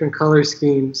those different color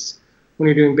schemes when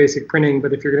you're doing basic printing,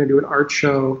 but if you're going to do an art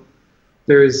show,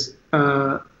 there's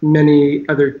many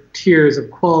other tiers of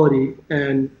quality.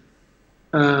 And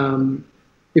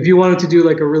if you wanted to do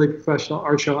like a really professional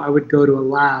art show, I would go to a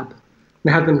lab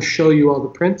and have them show you all the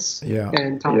prints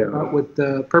and talk about what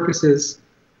the purpose is.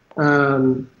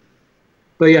 But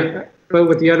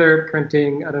with the other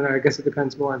printing, I don't know, I guess it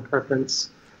depends more on preference.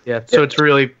 Yeah, so it's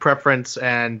really preference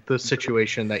and the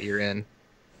situation that you're in.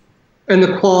 And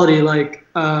the quality, like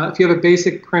if you have a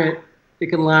basic print, it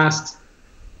can last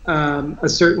a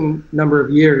certain number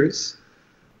of years.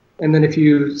 And then if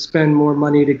you spend more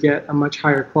money to get a much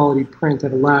higher quality print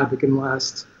at a lab, it can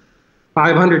last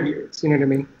 500 years, you know what I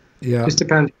mean? Yeah. Just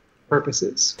depends on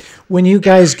purposes. When you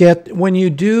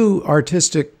do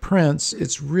artistic prints,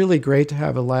 it's really great to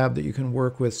have a lab that you can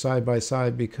work with side by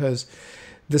side because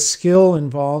the skill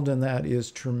involved in that is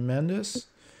tremendous.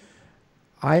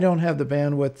 I don't have the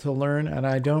bandwidth to learn, and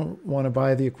I don't want to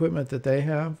buy the equipment that they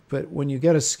have. But when you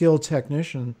get a skilled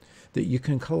technician that you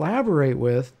can collaborate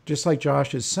with, just like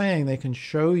Josh is saying, they can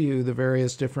show you the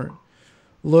various different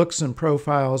looks and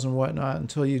profiles and whatnot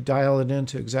until you dial it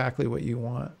into exactly what you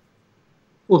want.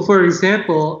 Well, for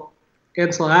example,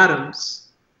 Ansel Adams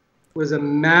was a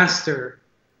master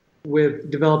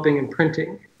with developing and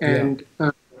printing. And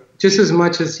just as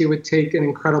much as he would take an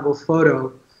incredible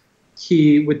photo,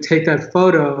 he would take that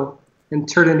photo and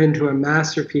turn it into a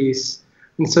masterpiece.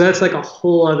 And so that's like a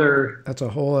whole other... That's a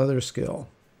whole other skill.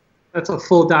 That's a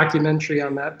full documentary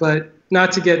on that. But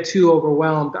not to get too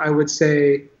overwhelmed, I would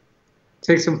say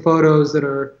take some photos that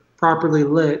are properly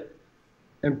lit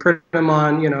and print them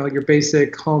on, your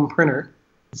basic home printer.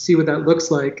 See what that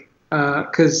looks like.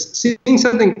 Because seeing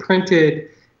something printed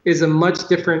is a much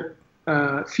different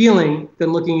feeling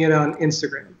than looking at it on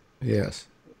Instagram. Yes.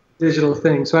 Digital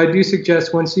thing. So I do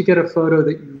suggest once you get a photo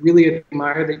that you really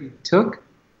admire that you took,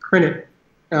 print it.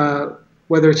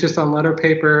 Whether it's just on letter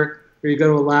paper or you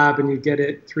go to a lab and you get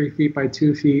it 3 feet by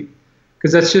 2 feet.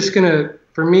 Because that's just going to,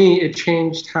 for me, it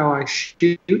changed how I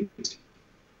shoot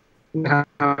and how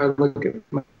I look at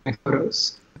my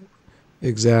photos.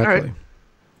 Exactly. Right.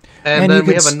 And then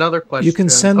we have another question. You can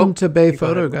send them to Bay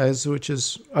Photo, guys, which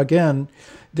is, again,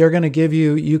 they're going to give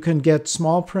you can get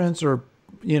small prints or,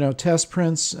 test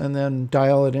prints and then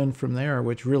dial it in from there,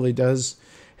 which really does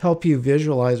help you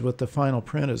visualize what the final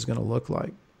print is going to look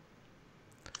like.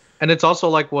 And it's also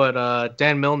like what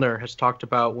Dan Milner has talked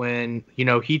about when,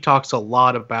 he talks a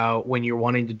lot about when you're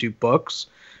wanting to do books,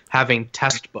 having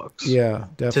test books. Yeah,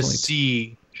 definitely. To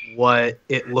see what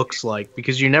it looks like,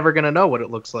 because you're never going to know what it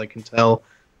looks like until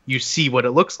you see what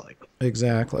it looks like.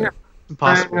 Exactly. Yeah.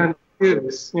 Impossible. You're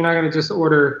not going to just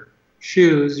order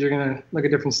shoes. You're going to look at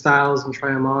different styles and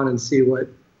try them on and see what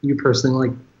you personally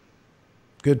like.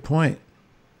 Good point.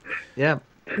 Yeah.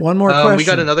 One more question. We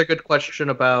got another good question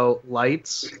about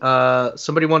lights.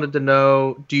 Somebody wanted to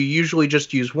know, do you usually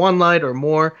just use one light or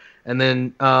more? And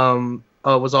then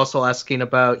was also asking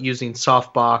about using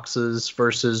soft boxes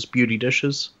versus beauty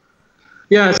dishes.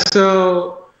 Yeah,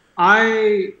 so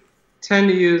I tend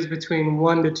to use between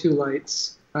 1 to 2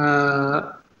 lights.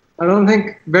 I don't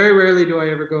think, very rarely do I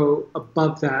ever go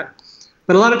above that.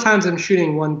 But a lot of times I'm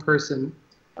shooting one person.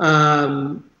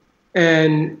 And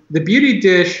the beauty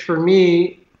dish for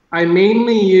me, I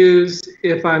mainly use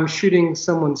if I'm shooting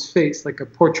someone's face, like a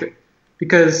portrait,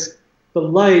 because the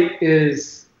light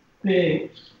is being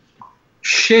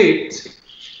shaped,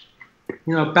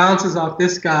 it bounces off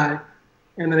this guy,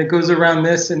 and then it goes around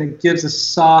this, and it gives a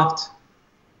soft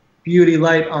beauty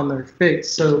light on their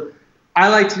face. So I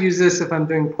like to use this if I'm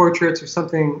doing portraits or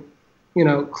something,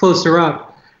 closer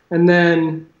up. And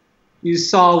then you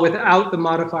saw without the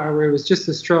modifier where it was just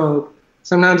a strobe.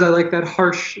 Sometimes I like that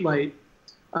harsh light.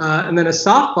 And then a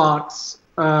softbox,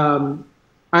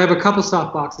 I have a couple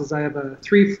softboxes. I have a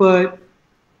 3-foot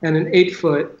and an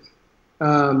 8-foot.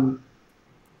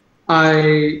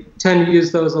 I tend to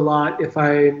use those a lot if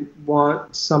I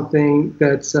want something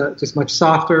that's just much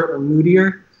softer or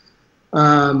moodier.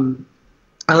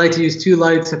 I like to use 2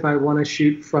 lights if I want to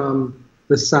shoot from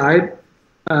the side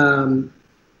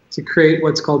to create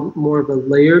what's called more of a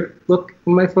layered look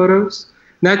in my photos.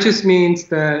 And that just means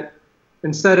that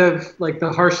instead of like the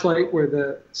harsh light where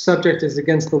the subject is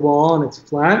against the wall and it's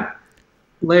flat,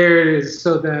 layered is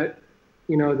so that,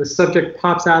 the subject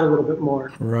pops out a little bit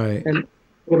more. Right. And a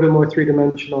little bit more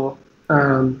 3-dimensional.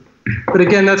 But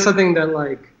again, that's something that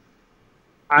like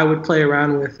I would play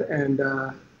around with. And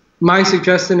my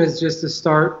suggestion is just to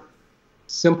start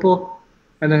simple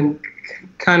and then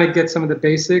kind of get some of the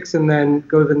basics and then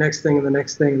go to the next thing and the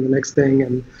next thing and the next thing.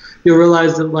 And you'll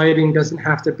realize that lighting doesn't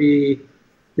have to be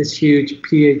this huge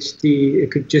PhD.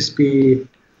 It could just be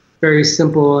very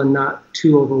simple and not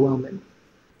too overwhelming.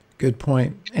 Good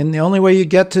point. And the only way you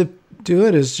get to do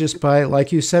it is just by,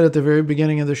 like you said at the very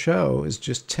beginning of the show, is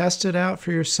just test it out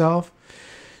for yourself.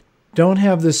 Don't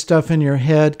have this stuff in your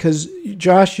head. Because,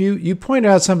 Josh, you pointed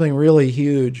out something really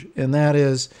huge, and that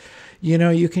is,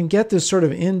 you can get this sort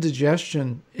of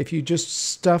indigestion if you just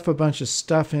stuff a bunch of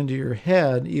stuff into your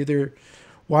head, either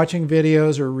watching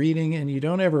videos or reading, and you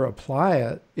don't ever apply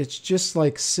it. It's just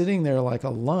like sitting there like a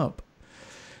lump.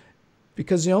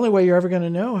 Because the only way you're ever going to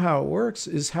know how it works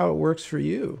is how it works for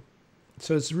you.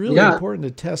 So it's really important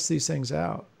to test these things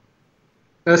out.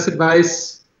 Best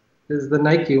advice is the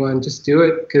Nike one. Just do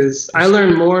it, because I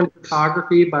learned more in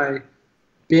photography by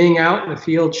being out in the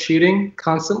field shooting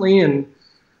constantly. And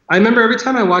I remember every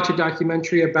time I watch a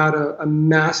documentary about a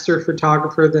master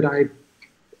photographer that I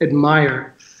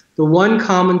admire, the one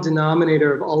common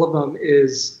denominator of all of them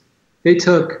is they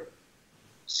took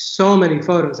so many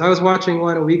photos. I was watching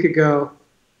one a week ago.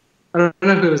 I don't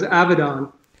know if it was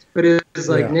Avedon, but it was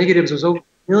like negatives was over 1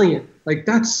 million. Like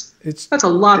that's a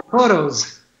lot of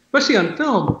photos, especially on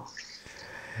film.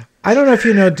 I don't know if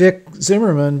you know Dick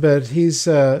Zimmerman, but he's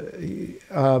kind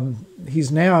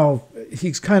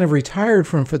of retired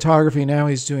from photography now.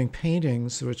 He's doing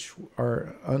paintings, which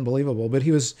are unbelievable. But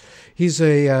he's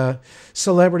a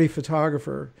celebrity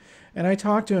photographer, and I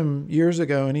talked to him years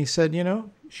ago, and he said,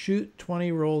 shoot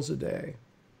 20 rolls a day.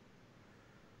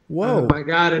 Whoa! Oh my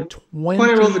God!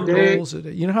 20 rolls a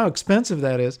day. You know how expensive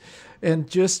that is,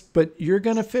 but you're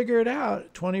gonna figure it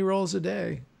out. 20 rolls a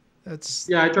day.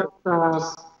 I dropped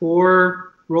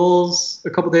 4 rolls a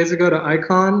couple days ago to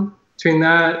Icon. Between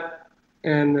that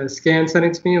and the scan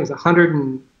sending to me, it was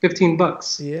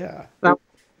 $115. Yeah. That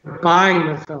was buying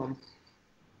the film.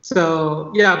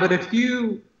 So but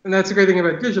and that's the great thing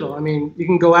about digital. I mean, you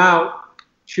can go out,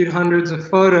 shoot hundreds of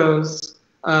photos,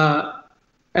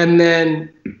 and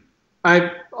then I've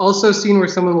also seen where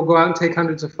someone will go out and take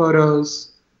hundreds of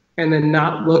photos and then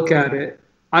not look at it.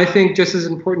 I think just as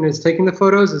important as taking the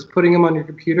photos is putting them on your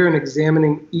computer and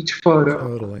examining each photo.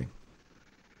 Totally.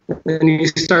 And you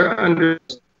start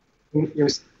understanding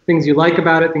things you like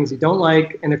about it, things you don't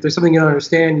like, and if there's something you don't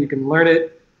understand, you can learn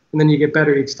it, and then you get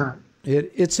better each time.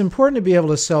 It's important to be able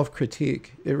to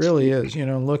self-critique. It really is,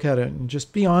 look at it and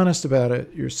just be honest about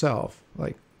it yourself.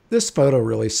 Like, this photo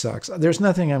really sucks. There's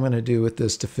nothing I'm going to do with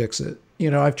this to fix it.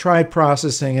 I've tried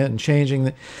processing it and changing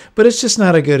it, but it's just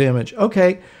not a good image.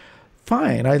 Okay,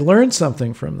 fine. I learned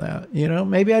something from that.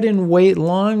 Maybe I didn't wait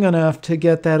long enough to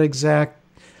get that exact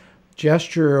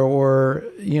gesture or,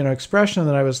 expression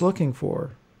that I was looking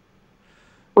for.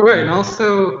 Right. And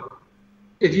also,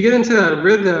 if you get into that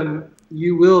rhythm,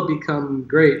 you will become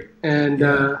great. And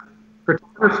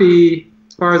photography,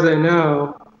 as far as I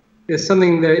know, is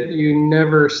something that you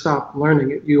never stop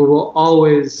learning. It. You will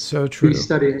always be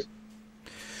studying.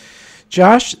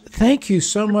 Josh, thank you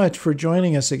so much for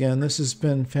joining us again. This has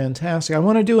been fantastic. I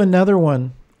want to do another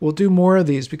one We'll do more of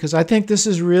these because I think this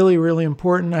is really, really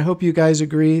important. I hope you guys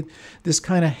agree. This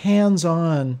kind of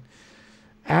hands-on,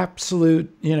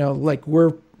 absolute, like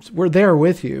we're there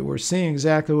with you. We're seeing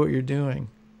exactly what you're doing.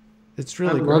 It's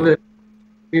really great. I love it.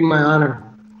 Be my honor.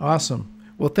 Awesome.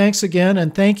 Well, thanks again.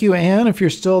 And thank you, Anne, if you're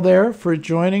still there, for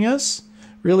joining us.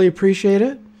 Really appreciate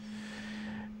it.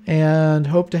 And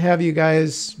hope to have you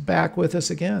guys back with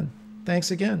us again. Thanks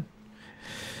again.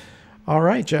 All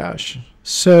right, Josh.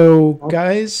 So,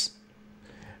 guys,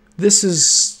 this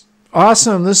is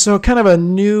awesome. This is so kind of a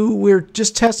new, we're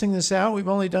just testing this out. We've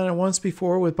only done it once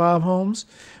before with Bob Holmes,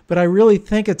 but I really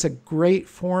think it's a great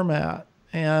format.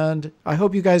 And I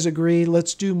hope you guys agree.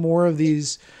 Let's do more of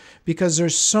these because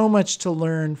there's so much to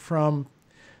learn from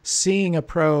seeing a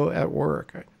pro at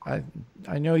work. I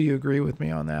know you agree with me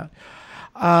on that.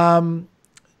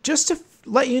 Just to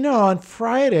let you know, on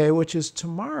Friday, which is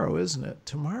tomorrow, isn't it?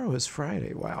 Tomorrow is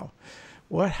Friday. Wow.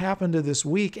 What happened to this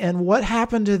week and what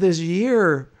happened to this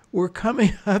year? We're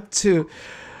coming up to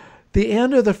the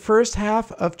end of the first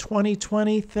half of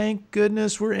 2020. Thank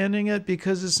goodness we're ending it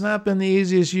because it's not been the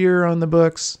easiest year on the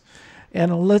books.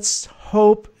 And let's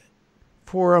hope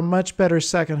for a much better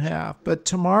second half. But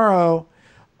tomorrow,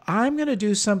 I'm going to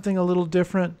do something a little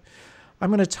different. I'm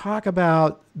going to talk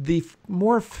about the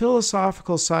more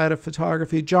philosophical side of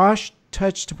photography. Josh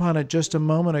touched upon it just a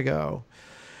moment ago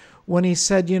when he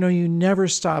said, you never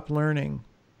stop learning.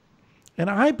 And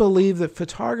I believe that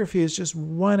photography is just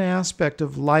one aspect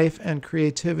of life and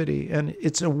creativity, and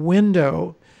it's a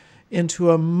window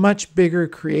into a much bigger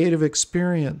creative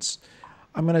experience.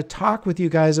 I'm going to talk with you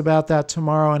guys about that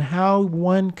tomorrow and how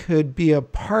one could be a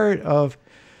part of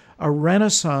a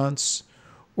renaissance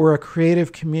or a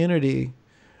creative community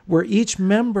where each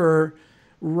member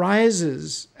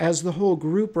rises as the whole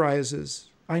group rises.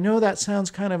 I know that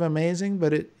sounds kind of amazing,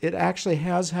 but it actually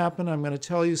has happened. I'm going to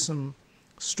tell you some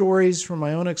stories from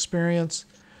my own experience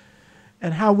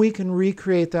and how we can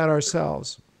recreate that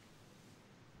ourselves.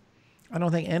 I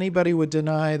don't think anybody would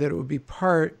deny that it would be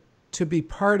to be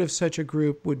part of such a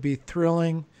group would be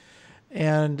thrilling.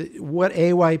 And what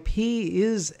AYP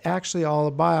is actually all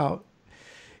about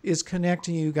is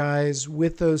connecting you guys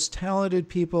with those talented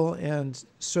people, and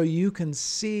so you can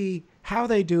see how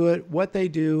they do it, what they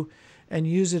do, and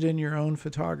use it in your own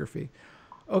photography.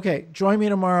 Okay, join me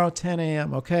tomorrow at 10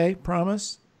 a.m., okay?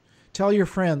 Promise? Tell your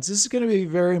friends. This is going to be a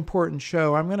very important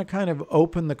show. I'm going to kind of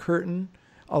open the curtain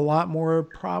a lot more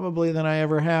probably than I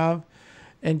ever have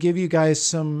and give you guys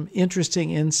some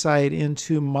interesting insight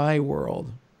into my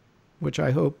world, which I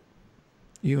hope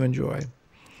you enjoy.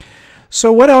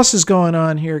 So what else is going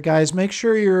on here, guys? Make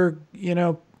sure you're,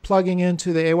 plugging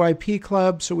into the AYP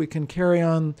Club so we can carry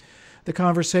on the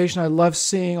conversation. I love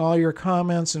seeing all your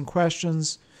comments and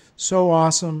questions. So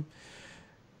awesome.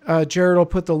 Jared will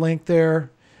put the link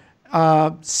there.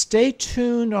 Stay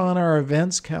tuned on our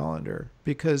events calendar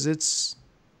because it's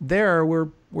there.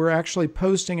 We're actually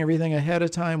posting everything ahead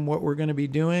of time, what we're going to be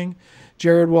doing.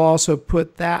 Jared will also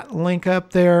put that link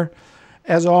up there.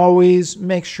 As always,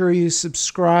 make sure you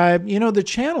subscribe. The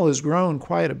channel has grown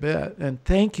quite a bit, and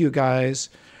thank you guys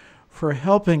for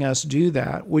helping us do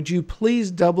that. Would you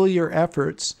please double your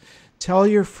efforts? Tell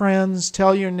your friends,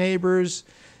 tell your neighbors,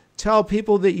 tell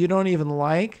people that you don't even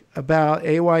like about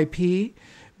AYP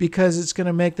because it's going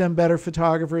to make them better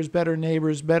photographers, better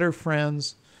neighbors, better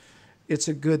friends. It's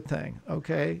a good thing,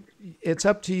 okay? It's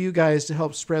up to you guys to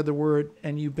help spread the word,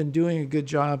 and you've been doing a good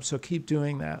job, so keep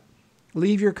doing that.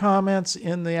 Leave your comments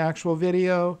in the actual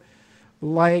video,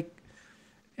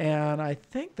 and I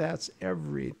think that's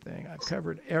everything. I've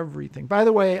covered everything. By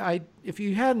the way, if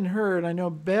you hadn't heard, I know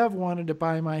Bev wanted to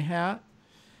buy my hat.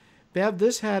 Bev,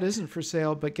 this hat isn't for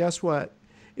sale, but guess what?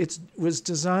 It was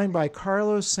designed by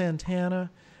Carlos Santana.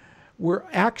 We're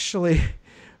actually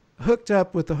hooked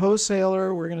up with the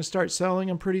wholesaler. We're going to start selling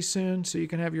them pretty soon, so you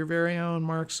can have your very own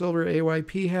Marc Silver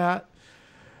AYP hat.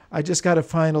 I just got to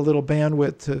find a little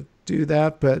bandwidth to do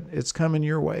that, but it's coming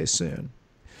your way soon.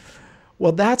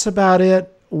 Well, that's about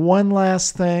it. One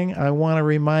last thing, I want to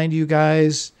remind you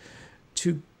guys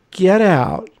to get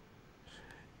out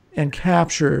and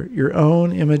capture your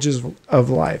own images of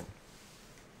life.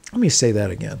 Let me say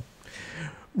that again.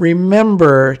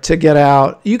 Remember to get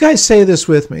out. You guys say this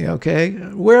with me, okay?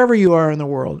 Wherever you are in the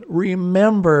world,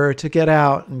 remember to get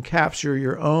out and capture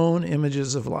your own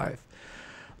images of life.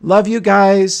 Love you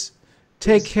guys.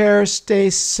 Take care. Stay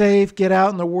safe. Get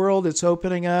out in the world. It's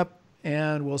opening up.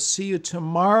 And we'll see you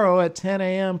tomorrow at 10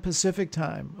 a.m. Pacific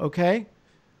time, okay?